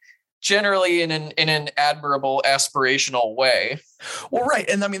 but generally in an admirable, aspirational way. Well, right.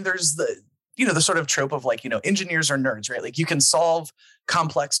 And I mean, there's the sort of trope of like, engineers are nerds, right? Like you can solve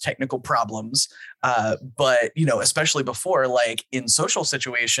complex technical problems, but, especially before, like in social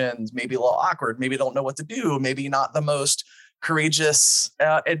situations, maybe a little awkward, maybe don't know what to do, maybe not the most courageous,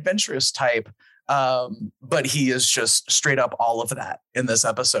 adventurous type. But he is just straight up all of that in this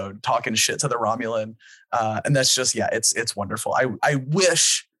episode, talking shit to the Romulan. And that's just, it's wonderful. I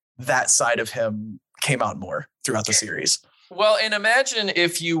wish that side of him came out more throughout the series. Well, and imagine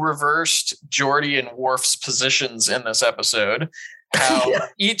if you reversed Geordi and Worf's positions in this episode, how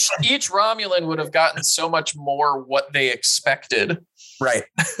each Romulan would have gotten so much more what they expected. Right.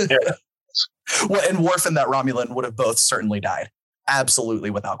 Yeah. Well, and Worf and that Romulan would have both certainly died. Absolutely,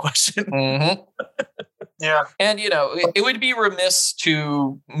 without question. Mm-hmm. Yeah. And, it would be remiss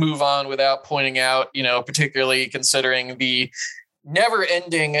to move on without pointing out, particularly considering the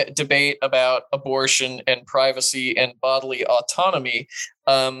never-ending debate about abortion and privacy and bodily autonomy,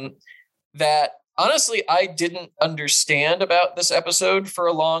 that honestly I didn't understand about this episode for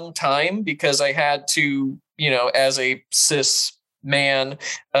a long time, because I had to, as a cis man,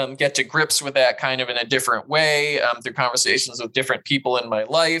 get to grips with that kind of in a different way, through conversations with different people in my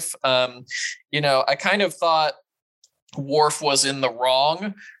life. I kind of thought Worf was in the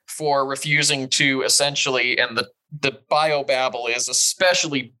wrong for refusing to essentially, and the biobabble is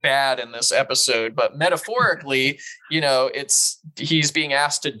especially bad in this episode, but metaphorically, he's being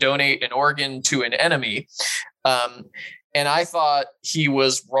asked to donate an organ to an enemy. And I thought he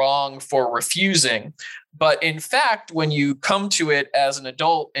was wrong for refusing. But in fact, when you come to it as an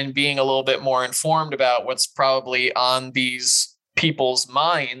adult and being a little bit more informed about what's probably on these people's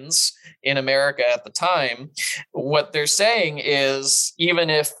minds in America at the time, what they're saying is, even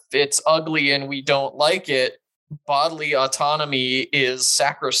if it's ugly and we don't like it, bodily autonomy is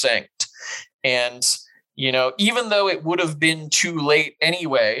sacrosanct. And, even though it would have been too late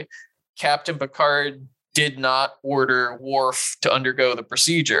anyway, Captain Picard did not order Worf to undergo the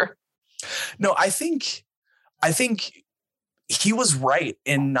procedure. No, I think he was right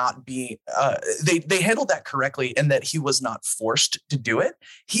in not being, they handled that correctly in that he was not forced to do it.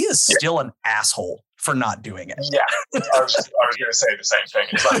 He is still an asshole for not doing it. Yeah, I was going to say the same thing.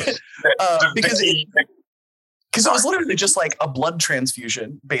 It's like, because it was literally just like a blood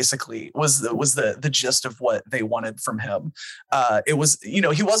transfusion, basically, was the gist of what they wanted from him. It was,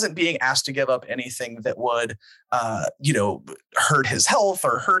 he wasn't being asked to give up anything that would, hurt his health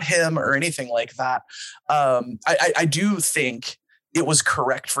or hurt him or anything like that. I do think it was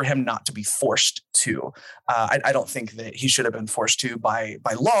correct for him not to be forced to. I don't think that he should have been forced to by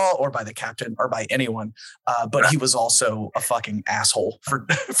law or by the captain or by anyone. But he was also a fucking asshole for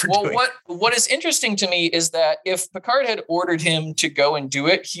doing it. What is interesting to me is that if Picard had ordered him to go and do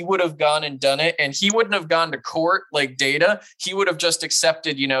it, he would have gone and done it, and he wouldn't have gone to court like Data. He would have just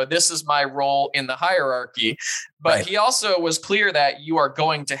accepted, this is my role in the hierarchy. But He also was clear that you are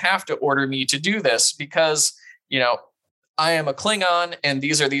going to have to order me to do this because, I am a Klingon and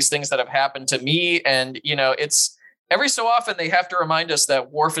these are these things that have happened to me. And, it's every so often they have to remind us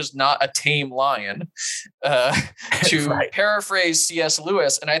that Worf is not a tame lion, to paraphrase C.S.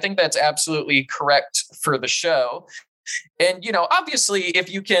 Lewis. And I think that's absolutely correct for the show. And, obviously,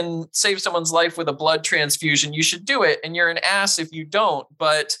 if you can save someone's life with a blood transfusion, you should do it. And you're an ass if you don't.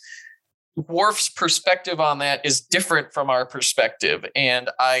 But Worf's perspective on that is different from our perspective.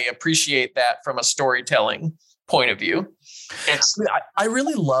 And I appreciate that from a storytelling point of view. I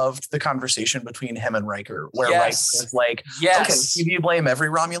really loved the conversation between him and Riker, where Riker is like, okay, do you blame every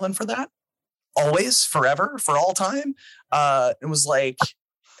Romulan for that? Always, forever, for all time? It was like,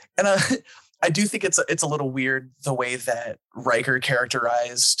 and I do think it's a little weird the way that Riker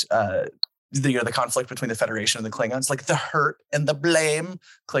characterized the conflict between the Federation and the Klingons, like the hurt and the blame.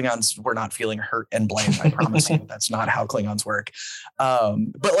 Klingons were not feeling hurt and blame. I promise you, that's not how Klingons work.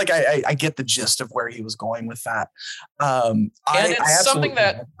 But like, I get the gist of where he was going with that. And it's something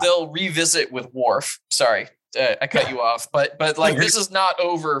that they'll revisit with Worf. Sorry, I cut you off, but like, this is not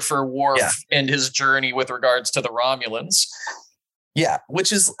over for Worf and his journey with regards to the Romulans. Yeah,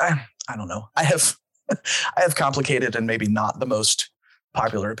 which is, I don't know. I have complicated and maybe not the most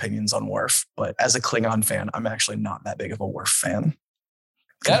popular opinions on Worf, but as a Klingon fan, I'm actually not that big of a Worf fan.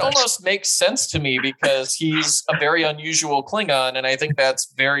 That almost makes sense to me because he's a very unusual Klingon, and I think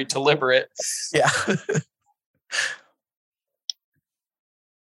that's very deliberate. Yeah.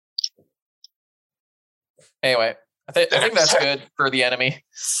 Anyway, I think that's good for the enemy.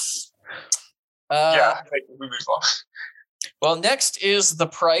 I think we move on. Well, next is The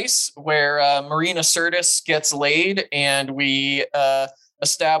Price, where Marina Sirtis gets laid, and we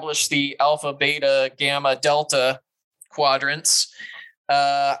establish the alpha, beta, gamma, delta quadrants.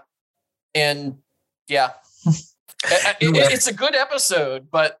 And yeah, it's a good episode,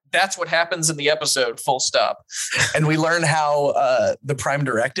 but that's what happens in the episode, full stop. And we learn how the Prime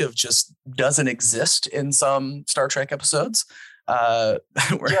Directive just doesn't exist in some Star Trek episodes. The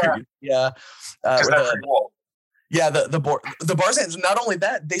Barzans, not only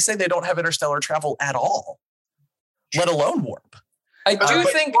that, they say they don't have interstellar travel at all, let alone warp. I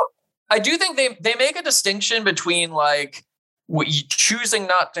do think they make a distinction between like choosing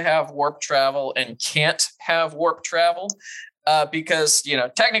not to have warp travel and can't have warp travel, because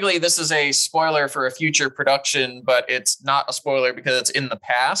technically this is a spoiler for a future production, but it's not a spoiler because it's in the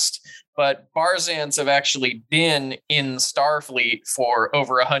past. But Barzans have actually been in Starfleet for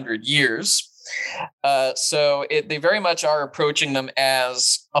over 100 years. So they very much are approaching them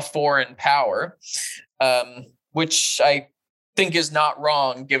as a foreign power, which I think is not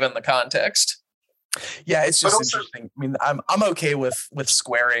wrong given the context. Yeah, it's just interesting. I mean, I'm okay with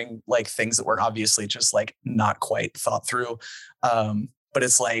squaring like things that were obviously just like not quite thought through. But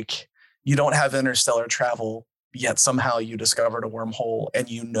it's like you don't have interstellar travel, yet somehow you discovered a wormhole and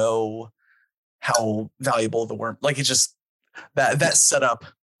you know how valuable the worm. Like, it just that setup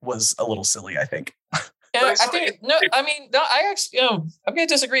was a little silly, I think. Yeah, I actually, I'm going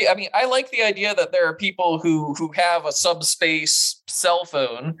to disagree. I mean, I like the idea that there are people who have a subspace cell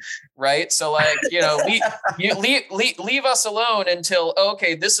phone, right? So like, leave us alone until,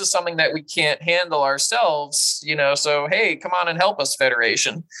 okay, this is something that we can't handle ourselves, so, hey, come on and help us,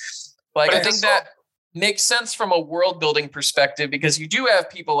 Federation. Like, I think that makes sense from a world building perspective, because you do have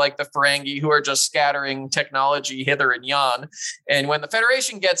people like the Ferengi who are just scattering technology hither and yon. And when the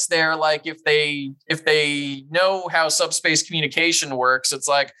Federation gets there, like if they know how subspace communication works, it's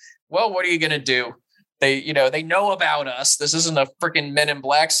like, well, what are you going to do? They know about us. This isn't a freaking Men in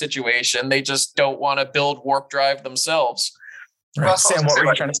Black situation. They just don't want to build warp drive themselves. Right. Well, Sam, what were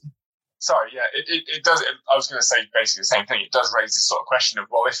you trying to say? Sorry, yeah, it does. I was going to say basically the same thing. It does raise this sort of question of,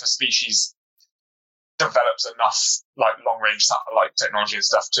 well, if a species develops enough like long-range satellite technology and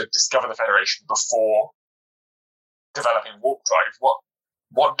stuff to discover the Federation before developing warp drive,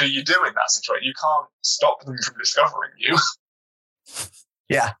 what do you do in that situation? You can't stop them from discovering you.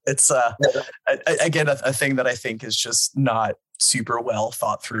 Yeah, it's again a thing that I think is just not super well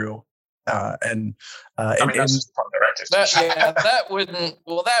thought through. That's just the Prime Directive.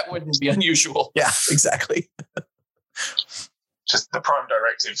 That wouldn't be unusual. Yeah, exactly. Just the Prime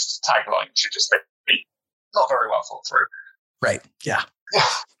Directive tagline should just be not very well thought through. Right. Yeah.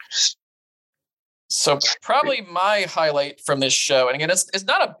 So probably my highlight from this show, and again, it's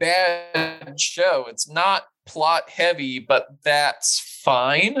not a bad show. It's not plot heavy, but that's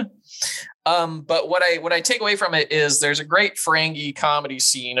fine. But what I take away from it is there's a great Ferengi comedy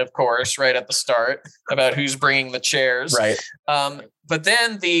scene, of course, right at the start about who's bringing the chairs. Right. But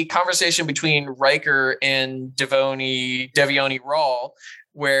then the conversation between Riker and Devioni Rawl,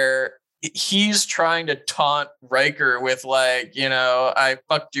 where he's trying to taunt Riker with like, I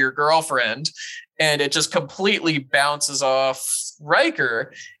fucked your girlfriend, and it just completely bounces off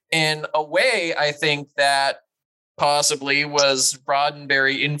Riker. In a way, I think that possibly was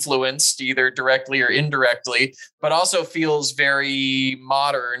Roddenberry influenced, either directly or indirectly, but also feels very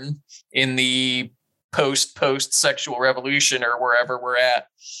modern in the post sexual revolution or wherever we're at.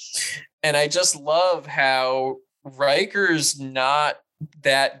 And I just love how Riker's not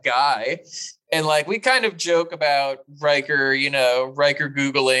that guy. And like, we kind of joke about Riker, Riker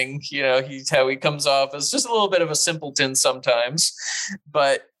Googling, he's how he comes off as just a little bit of a simpleton sometimes,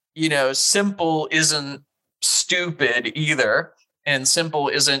 but simple isn't stupid either. And simple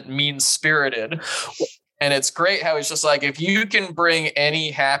isn't mean-spirited. And it's great how he's just like, if you can bring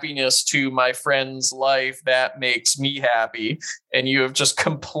any happiness to my friend's life, that makes me happy. And you have just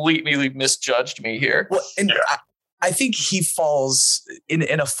completely misjudged me here. Well, and I think he falls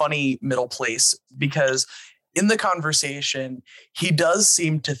in a funny middle place, because in the conversation, he does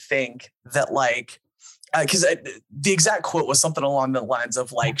seem to think that like, because the exact quote was something along the lines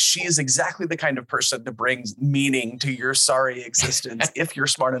of like, she is exactly the kind of person to bring meaning to your sorry existence if you're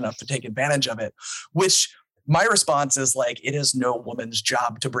smart enough to take advantage of it, which my response is like, it is no woman's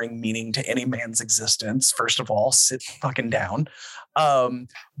job to bring meaning to any man's existence. First of all, sit fucking down.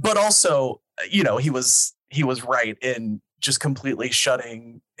 But also, he was right in just completely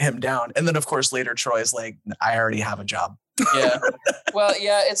shutting him down. And then of course later Troy's like, I already have a job. Yeah. Well,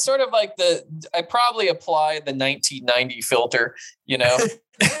 yeah, it's sort of like I probably applied the 1990 filter, you know?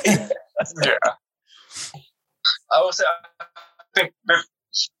 Yeah. I will say, I think that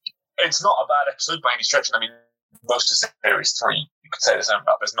it's not a bad episode by any stretch. I mean, most of series 3, you could say the same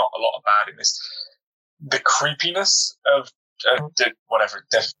about. There's not a lot of bad in this. The creepiness of whatever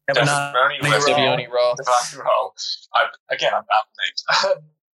Devioni Raw. Again, I'm bad names.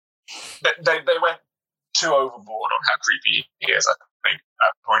 They went too overboard on how creepy he is. I think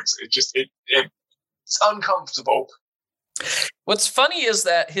at points it's uncomfortable. What's funny is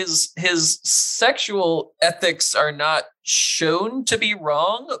that his sexual ethics are not shown to be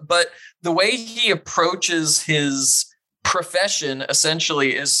wrong, but the way he approaches his profession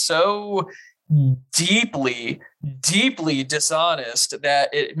essentially is so deeply dishonest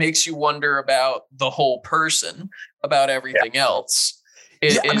that it makes you wonder about the whole person, about everything else.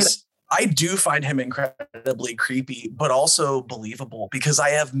 I do find him incredibly creepy, but also believable because I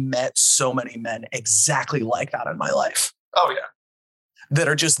have met so many men exactly like that in my life. Oh, yeah. That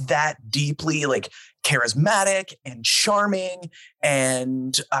are just that deeply like charismatic and charming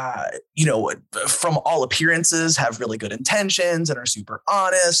and, from all appearances have really good intentions and are super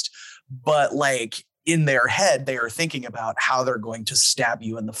honest. But like in their head, they are thinking about how they're going to stab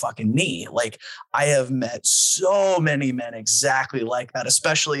you in the fucking knee. Like I have met so many men exactly like that,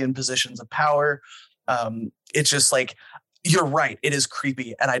 especially in positions of power. It's just like, you're right. It is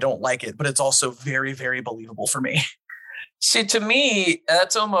creepy and I don't like it, but it's also very, very believable for me. See, to me,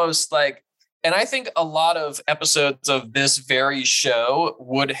 that's almost like, and I think a lot of episodes of this very show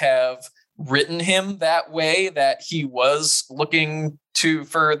would have written him that way, that he was looking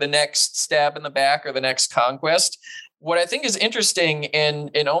for the next stab in the back or the next conquest. What I think is interesting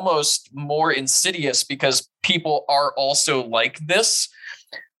and almost more insidious, because people are also like this,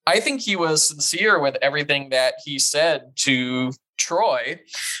 I think he was sincere with everything that he said to Troi,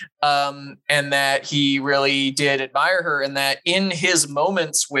 and that he really did admire her, and that in his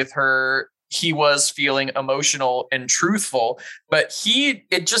moments with her, he was feeling emotional and truthful, but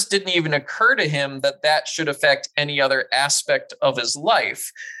it just didn't even occur to him that should affect any other aspect of his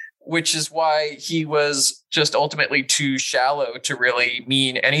life, which is why he was just ultimately too shallow to really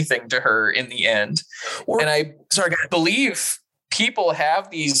mean anything to her in the end. And I believe people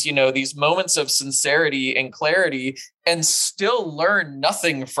have these moments of sincerity and clarity and still learn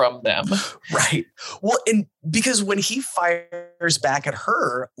nothing from them. Right. Well, and because when he fires back at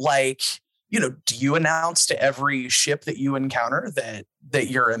her, like, do you announce to every ship that you encounter that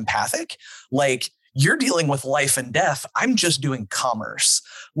you're empathic? Like, you're dealing with life and death. I'm just doing commerce.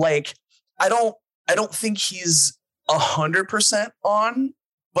 Like, I don't think he's 100% on,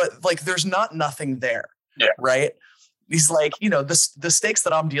 but like, there's nothing there. Yeah. Right. He's like, the stakes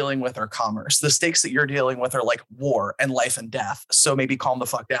that I'm dealing with are commerce. The stakes that you're dealing with are like war and life and death. So maybe calm the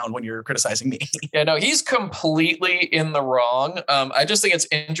fuck down when you're criticizing me. Yeah, no, he's completely in the wrong. I just think it's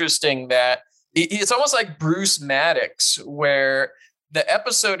interesting that it's almost like Bruce Maddox, where the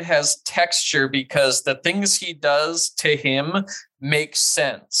episode has texture because the things he does to him make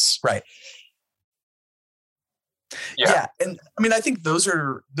sense. Right. Yeah. And I mean, I think those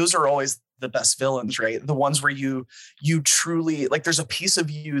are always the best villains, right? The ones where you truly like, there's a piece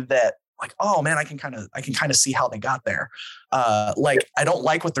of you that like, oh man, I can kind of see how they got there. I don't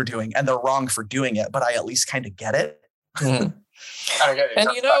like what they're doing and they're wrong for doing it, but I at least kind of get it. Mm-hmm. And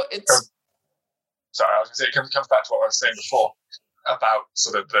it's, sorry, I was going to say, it comes back to what I was saying before about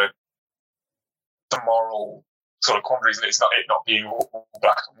sort of the moral sort of quandaries, and it's not being all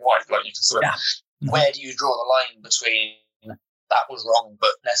black and white. Like, you can sort of, where do you draw the line between that was wrong but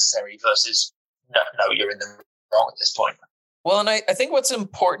necessary versus no, you're in the wrong at this point? Well, and I think what's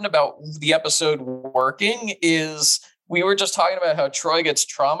important about the episode working is we were just talking about how Troi gets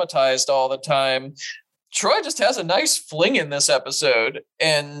traumatized all the time. Troi just has a nice fling in this episode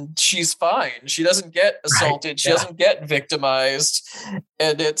and she's fine. She doesn't get assaulted. Right, she doesn't get victimized.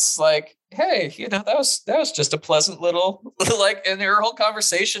 And it's like, hey, that was just a pleasant little like, and her whole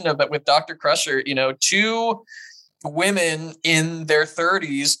conversation of it with Dr. Crusher, two women in their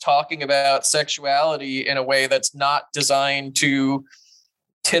 30s talking about sexuality in a way that's not designed to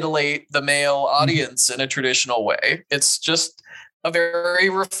titillate the male audience in a traditional way. It's just a very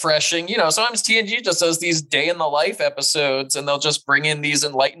refreshing, sometimes TNG just does these day in the life episodes and they'll just bring in these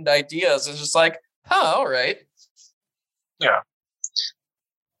enlightened ideas. It's just like, all right. Yeah.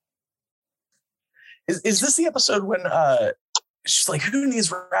 Is this the episode when she's like, who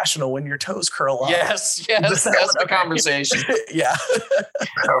needs rational when your toes curl up? Yes, that's the conversation. Yeah.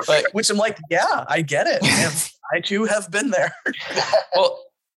 Which I'm like, yeah, I get it. I too have been there. Well,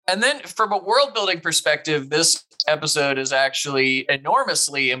 and then from a world building perspective, this episode is actually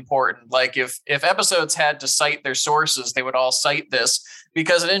enormously important. Like if episodes had to cite their sources, they would all cite this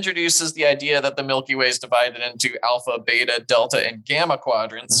because it introduces the idea that the Milky Way is divided into alpha, beta, delta, and gamma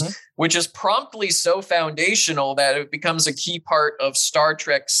quadrants, which is promptly so foundational that it becomes a key part of Star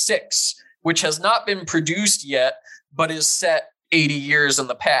Trek VI, which has not been produced yet, but is set 80 years in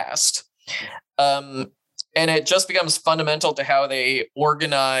the past. And it just becomes fundamental to how they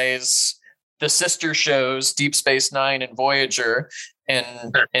organize the sister shows, Deep Space Nine and Voyager,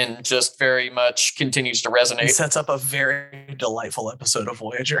 and just very much continues to resonate. It sets up a very delightful episode of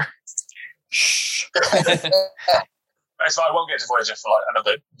Voyager. Shh. So I won't get to Voyager for like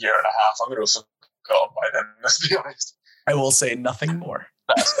another year and a half. I'm going to also go on by then, let's be honest. I will say nothing more.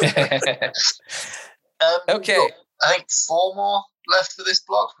 Okay. I think 4 more left for this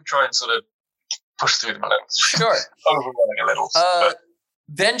block. We try and sort of push through them a little. Sure. Overrunning a little.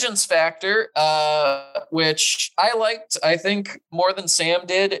 Vengeance Factor, which I liked, I think, more than Sam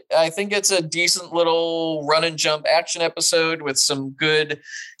did. I think it's a decent little run and jump action episode with some good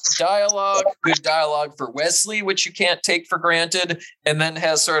dialogue for Wesley, which you can't take for granted, and then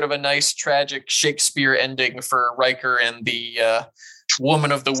has sort of a nice tragic Shakespeare ending for Riker and the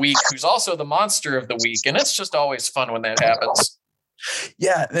woman of the week, who's also the monster of the week. And it's just always fun when that happens.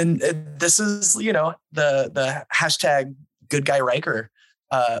 Yeah. And this is, the hashtag good guy Riker.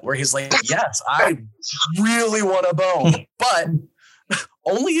 Where he's like, yes, I really want to bone, but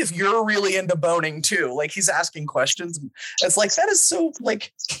only if you're really into boning too. Like he's asking questions. It's like, that's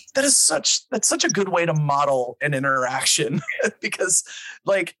such a good way to model an interaction because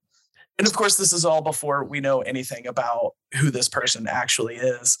and of course this is all before we know anything about who this person actually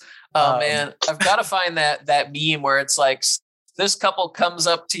is. Oh man, I've got to find that meme where it's like, this couple comes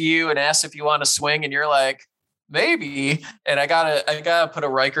up to you and asks if you want to swing. And you're like, maybe, and I gotta put a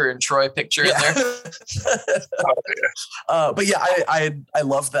Riker and Troy picture in there. But yeah, I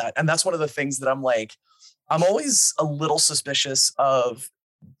love that, and that's one of the things that I'm always a little suspicious of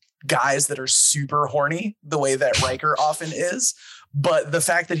guys that are super horny the way that Riker often is. But the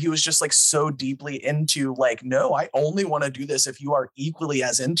fact that he was just so deeply into no, I only want to do this if you are equally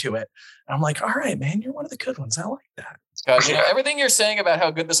as into it. And I'm like, all right, man, you're one of the good ones. I like that. God, everything you're saying about how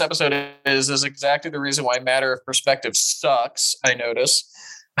good this episode is exactly the reason why Matter of Perspective sucks, I notice.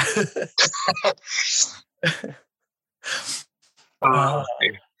 Yeah, I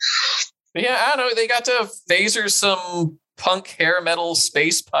don't know. They got to phaser some punk hair metal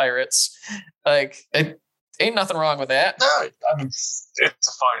space pirates. Ain't nothing wrong with that. No, I mean, it's a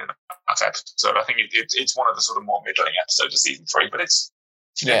fine enough episode. I think it's one of the sort of more middling episodes of season 3, but it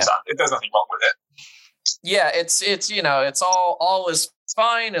does nothing wrong with it. Yeah, it's all is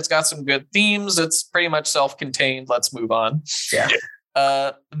fine. It's got some good themes. It's pretty much self-contained. Let's move on. Yeah.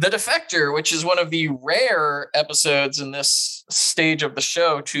 The Defector, which is one of the rare episodes in this stage of the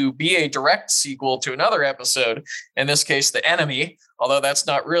show to be a direct sequel to another episode, in this case, The Enemy, although that's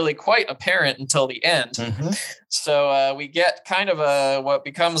not really quite apparent until the end. Mm-hmm. So we get kind of what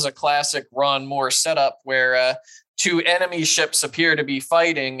becomes a classic Ron Moore setup where 2 enemy ships appear to be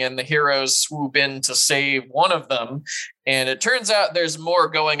fighting and the heroes swoop in to save one of them. And it turns out there's more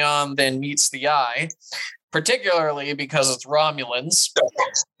going on than meets the eye, particularly because it's Romulans.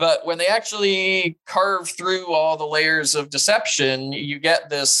 But when they actually carve through all the layers of deception, you get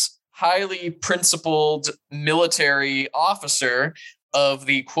this highly principled military officer of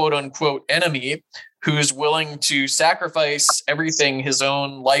the quote unquote enemy who's willing to sacrifice everything, his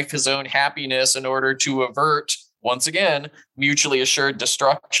own life, his own happiness in order to avert, once again, mutually assured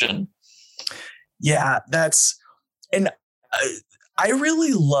destruction. Yeah, and I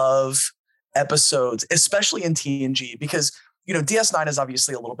really love episodes, especially in TNG, because DS9 is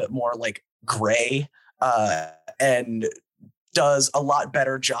obviously a little bit more gray and does a lot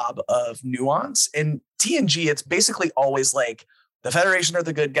better job of nuance. In TNG, it's basically always the Federation are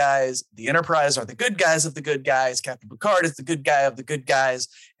the good guys, the Enterprise are the good guys of the good guys, Captain Picard is the good guy of the good guys,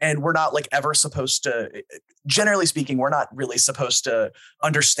 and we're not ever supposed to, generally speaking, we're not really supposed to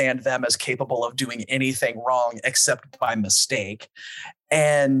understand them as capable of doing anything wrong except by mistake.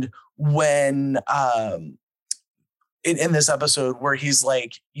 And when in this episode where he's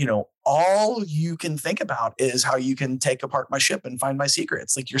all you can think about is how you can take apart my ship and find my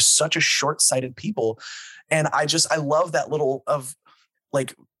secrets. You're such a short-sighted people. And I love that little of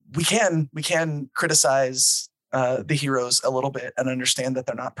we can criticize the heroes a little bit and understand that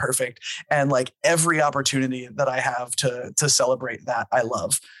they're not perfect. And every opportunity that I have to celebrate that, I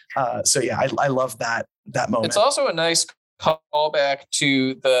love. So yeah, I love that moment. It's also a nice callback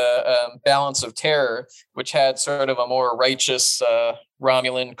to the Balance of Terror, which had sort of a more righteous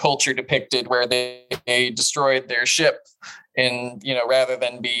Romulan culture depicted, where they destroyed their ship and, rather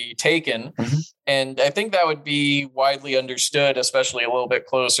than be taken. Mm-hmm. And I think that would be widely understood, especially a little bit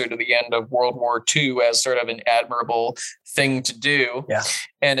closer to the end of World War II, as sort of an admirable thing to do. Yeah.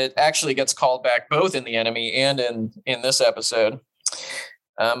 And it actually gets called back both in The Enemy and in this episode.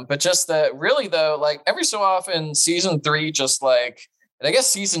 But just that, really, though, like every so often, season 3, just like, and I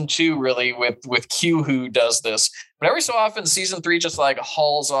guess season 2 really with Q, who does this, but every so often season 3 just like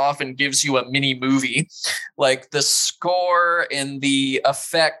hauls off and gives you a mini movie. Like the score and the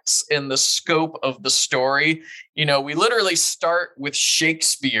effects and the scope of the story. We literally start with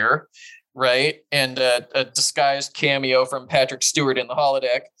Shakespeare, right? And a disguised cameo from Patrick Stewart in the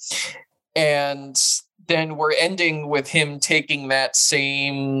holodeck. And then we're ending with him taking that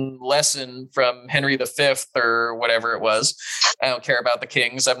same lesson from Henry V or whatever it was. I don't care about the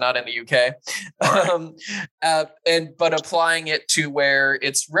kings. I'm not in the UK. Right. But applying it to where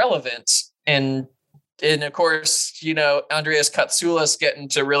it's relevant. And of course, Andreas Katsoulis getting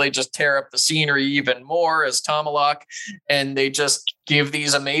to really just tear up the scenery even more as Tomalak. And they just give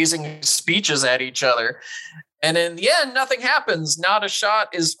these amazing speeches at each other. And in the end, nothing happens. Not a shot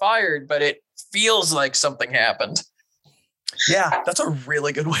is fired, but it feels like something happened. Yeah, that's a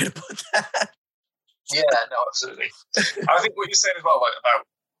really good way to put that. Yeah, no, absolutely. I think what you're saying as well, like,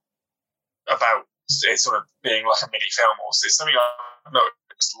 about it sort of being like a mini film, also, is something I've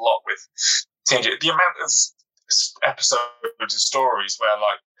noticed a lot with TNG. The amount of episodes and stories where,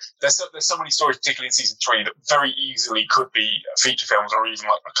 like, there's so many stories, particularly in season 3, that very easily could be feature films or even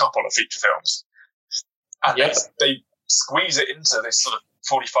like a couple of feature films. And they squeeze it into this sort of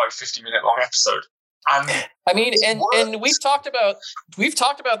 45, 50 minute long episode. And I mean, and we've talked about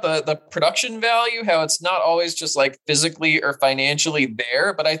the production value, how it's not always just like physically or financially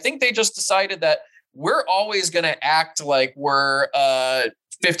there, but I think they just decided that we're always going to act like we're a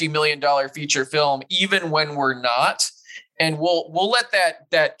 $50 million feature film, even when we're not. And we'll let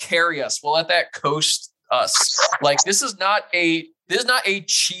that carry us. We'll let that coast us. Like, this is not a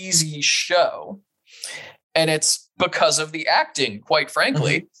cheesy show. And it's because of the acting, quite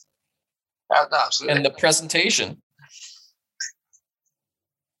frankly. Mm-hmm. Absolutely. And the presentation.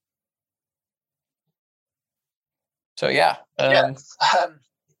 So, yeah. Because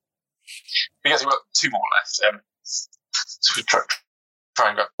we've got 2 more left. So we try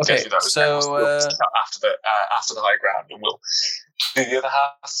and go through those. So we'll after the high ground, and we'll do the other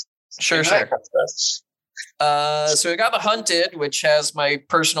half. Sure. So we got The Hunted, which has my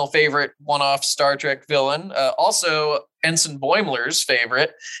personal favorite one-off Star Trek villain. Also Ensign Boimler's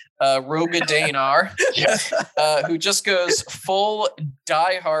favorite, Roga Danar, who just goes full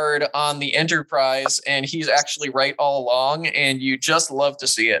diehard on the Enterprise, and he's actually right all along, and you just love to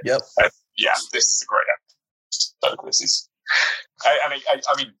see it. Yep. This is a great episode. This is, I mean,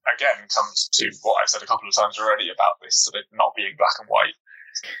 again, comes to what I've said a couple of times already about this sort of not being black and white.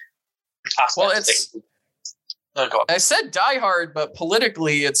 Well, I said Die Hard, but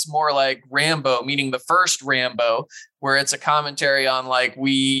politically it's more like Rambo, meaning the first Rambo, where it's a commentary on like,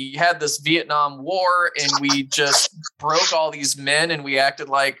 we had this Vietnam War and we just broke all these men and we acted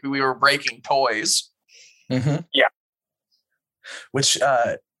like we were breaking toys. Mm-hmm. Yeah. Which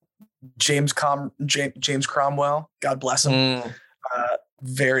James Cromwell, God bless him,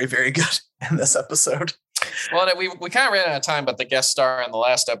 very, very good in this episode. Well, we kind of ran out of time, but the guest star in the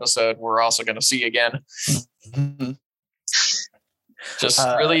last episode we're also going to see again. Mm-hmm.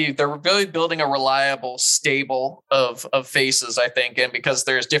 They're really building a reliable stable of faces, I think, and because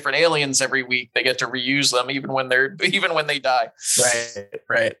there's different aliens every week, they get to reuse them even when they die.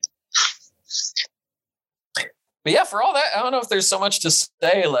 Right. But yeah, for all that, I don't know if there's so much to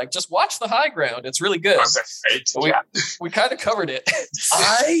say. Like, just watch The High Ground; it's really good. We kind of covered it.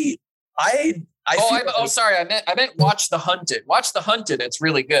 Sorry. I meant watch The Hunted. Watch The Hunted. It's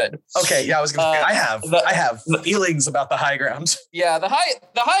really good. Okay, yeah, I was gonna say I have feelings about The High Ground. Yeah, the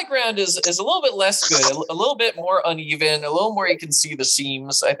high ground is a little bit less good, a little bit more uneven, a little more you can see the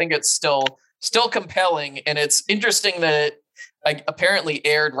seams. I think it's still compelling, and it's interesting that it apparently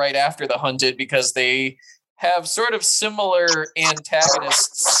aired right after The Hunted because they have sort of similar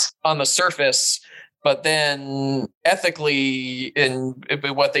antagonists on the surface, but then ethically in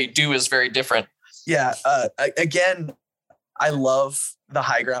what they do is very different. Yeah. Again, I love The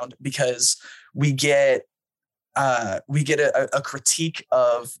High Ground because we get a critique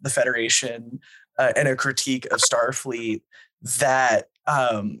of the Federation and a critique of Starfleet that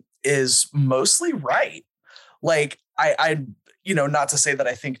is mostly right. Like not to say that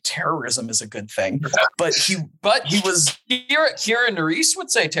I think terrorism is a good thing, but he was. Kira Nerys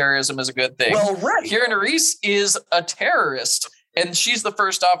would say terrorism is a good thing. Well, right. Kira Nerys is a terrorist, and she's the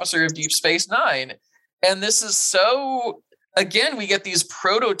first officer of Deep Space Nine. And this is so. Again, we get these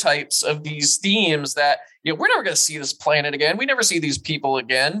prototypes of these themes that we're never going to see this planet again. We never see these people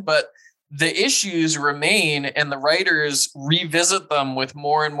again, but the issues remain, and the writers revisit them with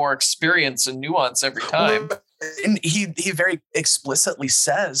more and more experience and nuance every time. And he very explicitly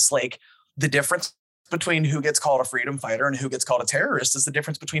says, like, the difference between who gets called a freedom fighter and who gets called a terrorist is the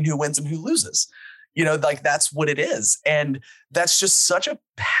difference between who wins and who loses. Like, that's what it is. And that's just such a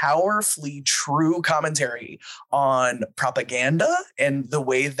powerfully true commentary on propaganda and the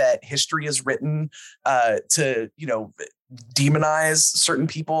way that history is written to, demonize certain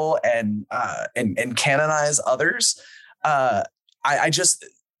people and canonize others.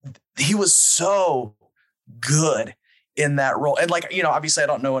 He was so good in that role. And obviously I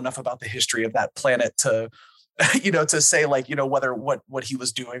don't know enough about the history of that planet to say whether what he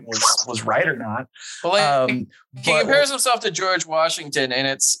was doing was right or not. Well, he compares himself to George Washington, and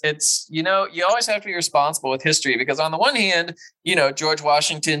it's you always have to be responsible with history, because on the one hand, George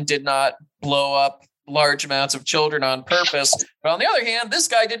Washington did not blow up large amounts of children on purpose, but on the other hand, this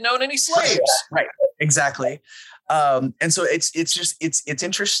guy didn't own any slaves. Right. Exactly. And so it's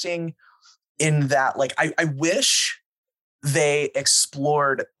interesting in that, like, I wish they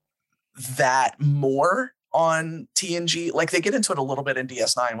explored that more on TNG. Like, they get into it a little bit in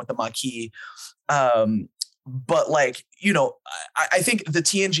DS9 with the Maquis. But I think the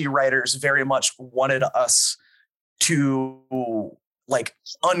TNG writers very much wanted us to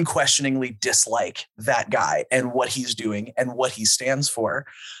unquestioningly dislike that guy and what he's doing and what he stands for.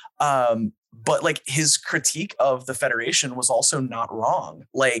 But his critique of the Federation was also not wrong.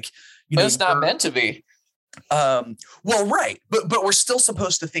 It's not meant to be. Well, right. But we're still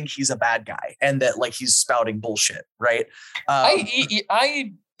supposed to think he's a bad guy and that he's spouting bullshit. Right.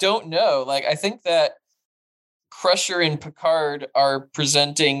 I don't know. I think that Crusher and Picard are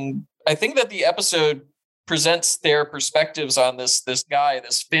presenting, I think that the episode presents their perspectives on this guy,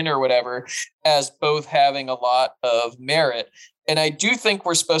 this Finn or whatever, as both having a lot of merit. And I do think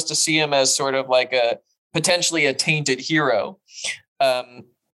we're supposed to see him as sort of potentially a tainted hero. I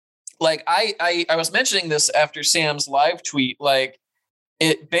was mentioning this after Sam's live tweet,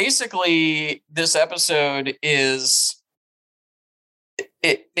 it basically, this episode is,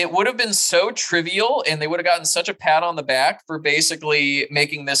 it would have been so trivial, and they would have gotten such a pat on the back for basically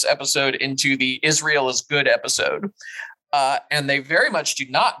making this episode into the Israel is good episode. And they very much do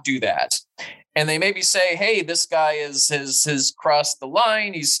not do that. And they maybe say, hey, this guy has crossed the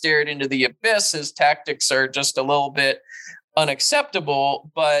line. He's stared into the abyss. His tactics are just a little bit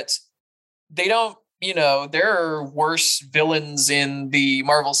unacceptable, but they don't, there are worse villains in the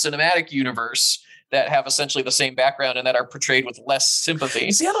Marvel Cinematic Universe that have essentially the same background and that are portrayed with less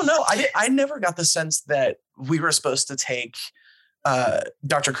sympathy. See, I don't know. I never got the sense that we were supposed to take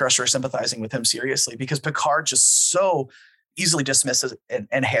Dr. Crusher sympathizing with him seriously, because Picard just so easily dismisses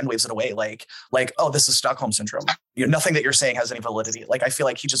and hand waves it away. Oh, this is Stockholm syndrome. Nothing that you're saying has any validity. I feel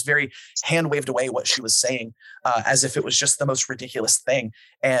like he just very hand waved away what she was saying as if it was just the most ridiculous thing.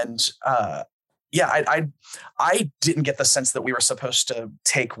 And I didn't get the sense that we were supposed to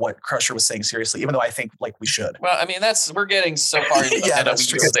take what Crusher was saying seriously, even though I think we should. Well, I mean, we're getting so far into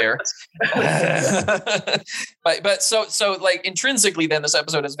the there. but so intrinsically, then this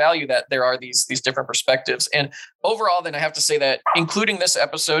episode has value that there are these different perspectives. And overall, then I have to say that including this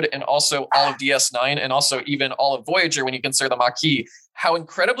episode and also all of DS9 and also even all of Voyager, when you consider the Maquis, how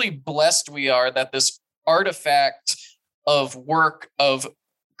incredibly blessed we are that this artifact of work of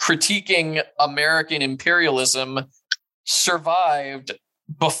critiquing American imperialism survived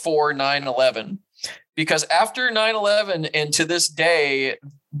before 9/11, because after 9/11 and to this day,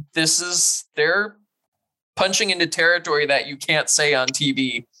 they're punching into territory that you can't say on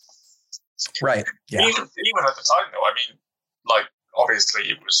TV. Right. Yeah. Even at the time, though, I mean, obviously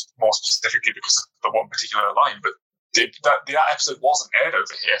it was more specifically because of the one particular line, but that episode wasn't aired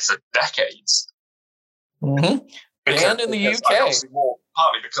over here for decades. Mm-hmm. And in the UK. Obviously more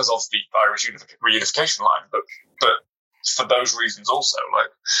partly because of the Irish reunification line, but for those reasons also,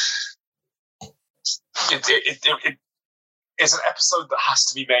 it's an episode that has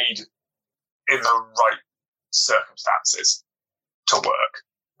to be made in the right circumstances to work,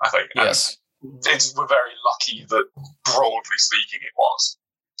 I think. Yes. We're very lucky that, broadly speaking, it was.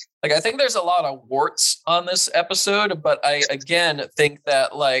 I think there's a lot of warts on this episode, but I, again, think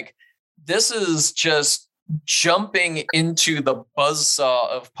that, this is just jumping into the buzzsaw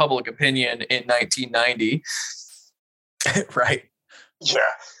of public opinion in 1990. Right. Yeah.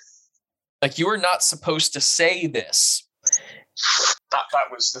 Like, you were not supposed to say this.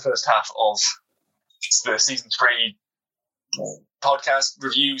 That was the first half of the season 3 podcast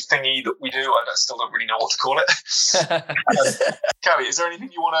review thingy that we do. I still don't really know what to call it. Callie, is there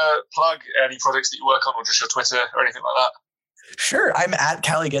anything you want to plug? Any projects that you work on, or just your Twitter or anything like that? Sure. I'm at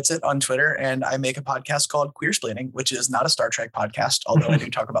Callie Gets It on Twitter, and I make a podcast called Queersplaining, which is not a Star Trek podcast, although I do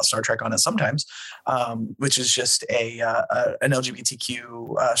talk about Star Trek on it sometimes, which is just an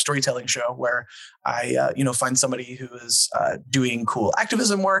LGBTQ storytelling show where I find somebody who is doing cool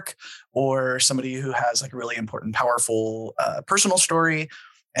activism work, or somebody who has like a really important, powerful personal story,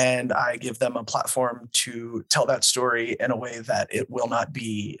 and I give them a platform to tell that story in a way that it will not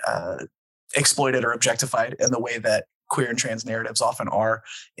be exploited or objectified in the way that queer and trans narratives often are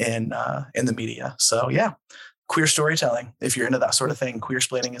in the media. So yeah, queer storytelling. If you're into that sort of thing,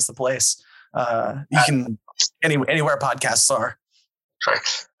 Queersplaining is the place. You can anywhere podcasts are.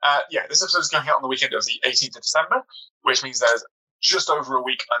 Right. This episode is going out on the weekend of the 18th of December, which means there's just over a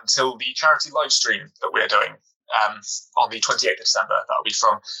week until the charity live stream that we're doing on the 28th of December. That'll be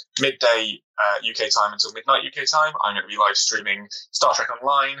from midday UK time until midnight UK time. I'm going to be live streaming Star Trek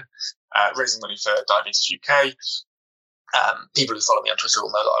Online, raising money for Diabetes UK. People who follow me on Twitter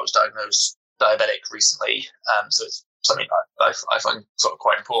will know that I was diagnosed diabetic recently, so it's something I find sort of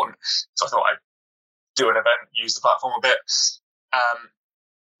quite important. So I thought I'd do an event, use the platform a bit.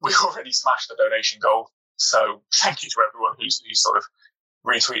 We already smashed the donation goal, so thank you to everyone who's sort of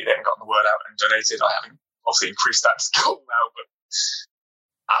retweeted it and gotten the word out and donated. I haven't obviously increased that goal now, but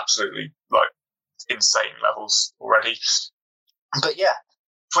absolutely like insane levels already. But yeah,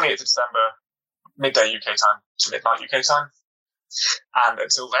 28th of December, midday UK time to midnight UK time. And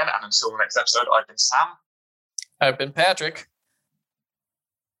until then, and until the next episode, I've been Sam. I've been Patrick.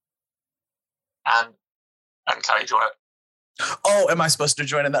 And Callie, do you want to? Oh, am I supposed to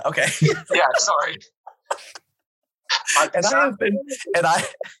join in that? Okay. Yeah, sorry. I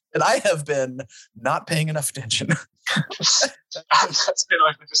have been not paying enough attention. And that's been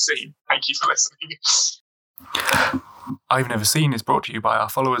I've Never Seen. Thank you for listening. I've Never Seen is brought to you by our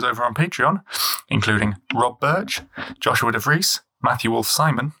followers over on Patreon, including Rob Birch, Joshua DeVries, Matthew Wolf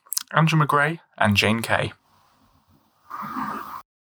Simon, Andrew McGray, and Jane Kay.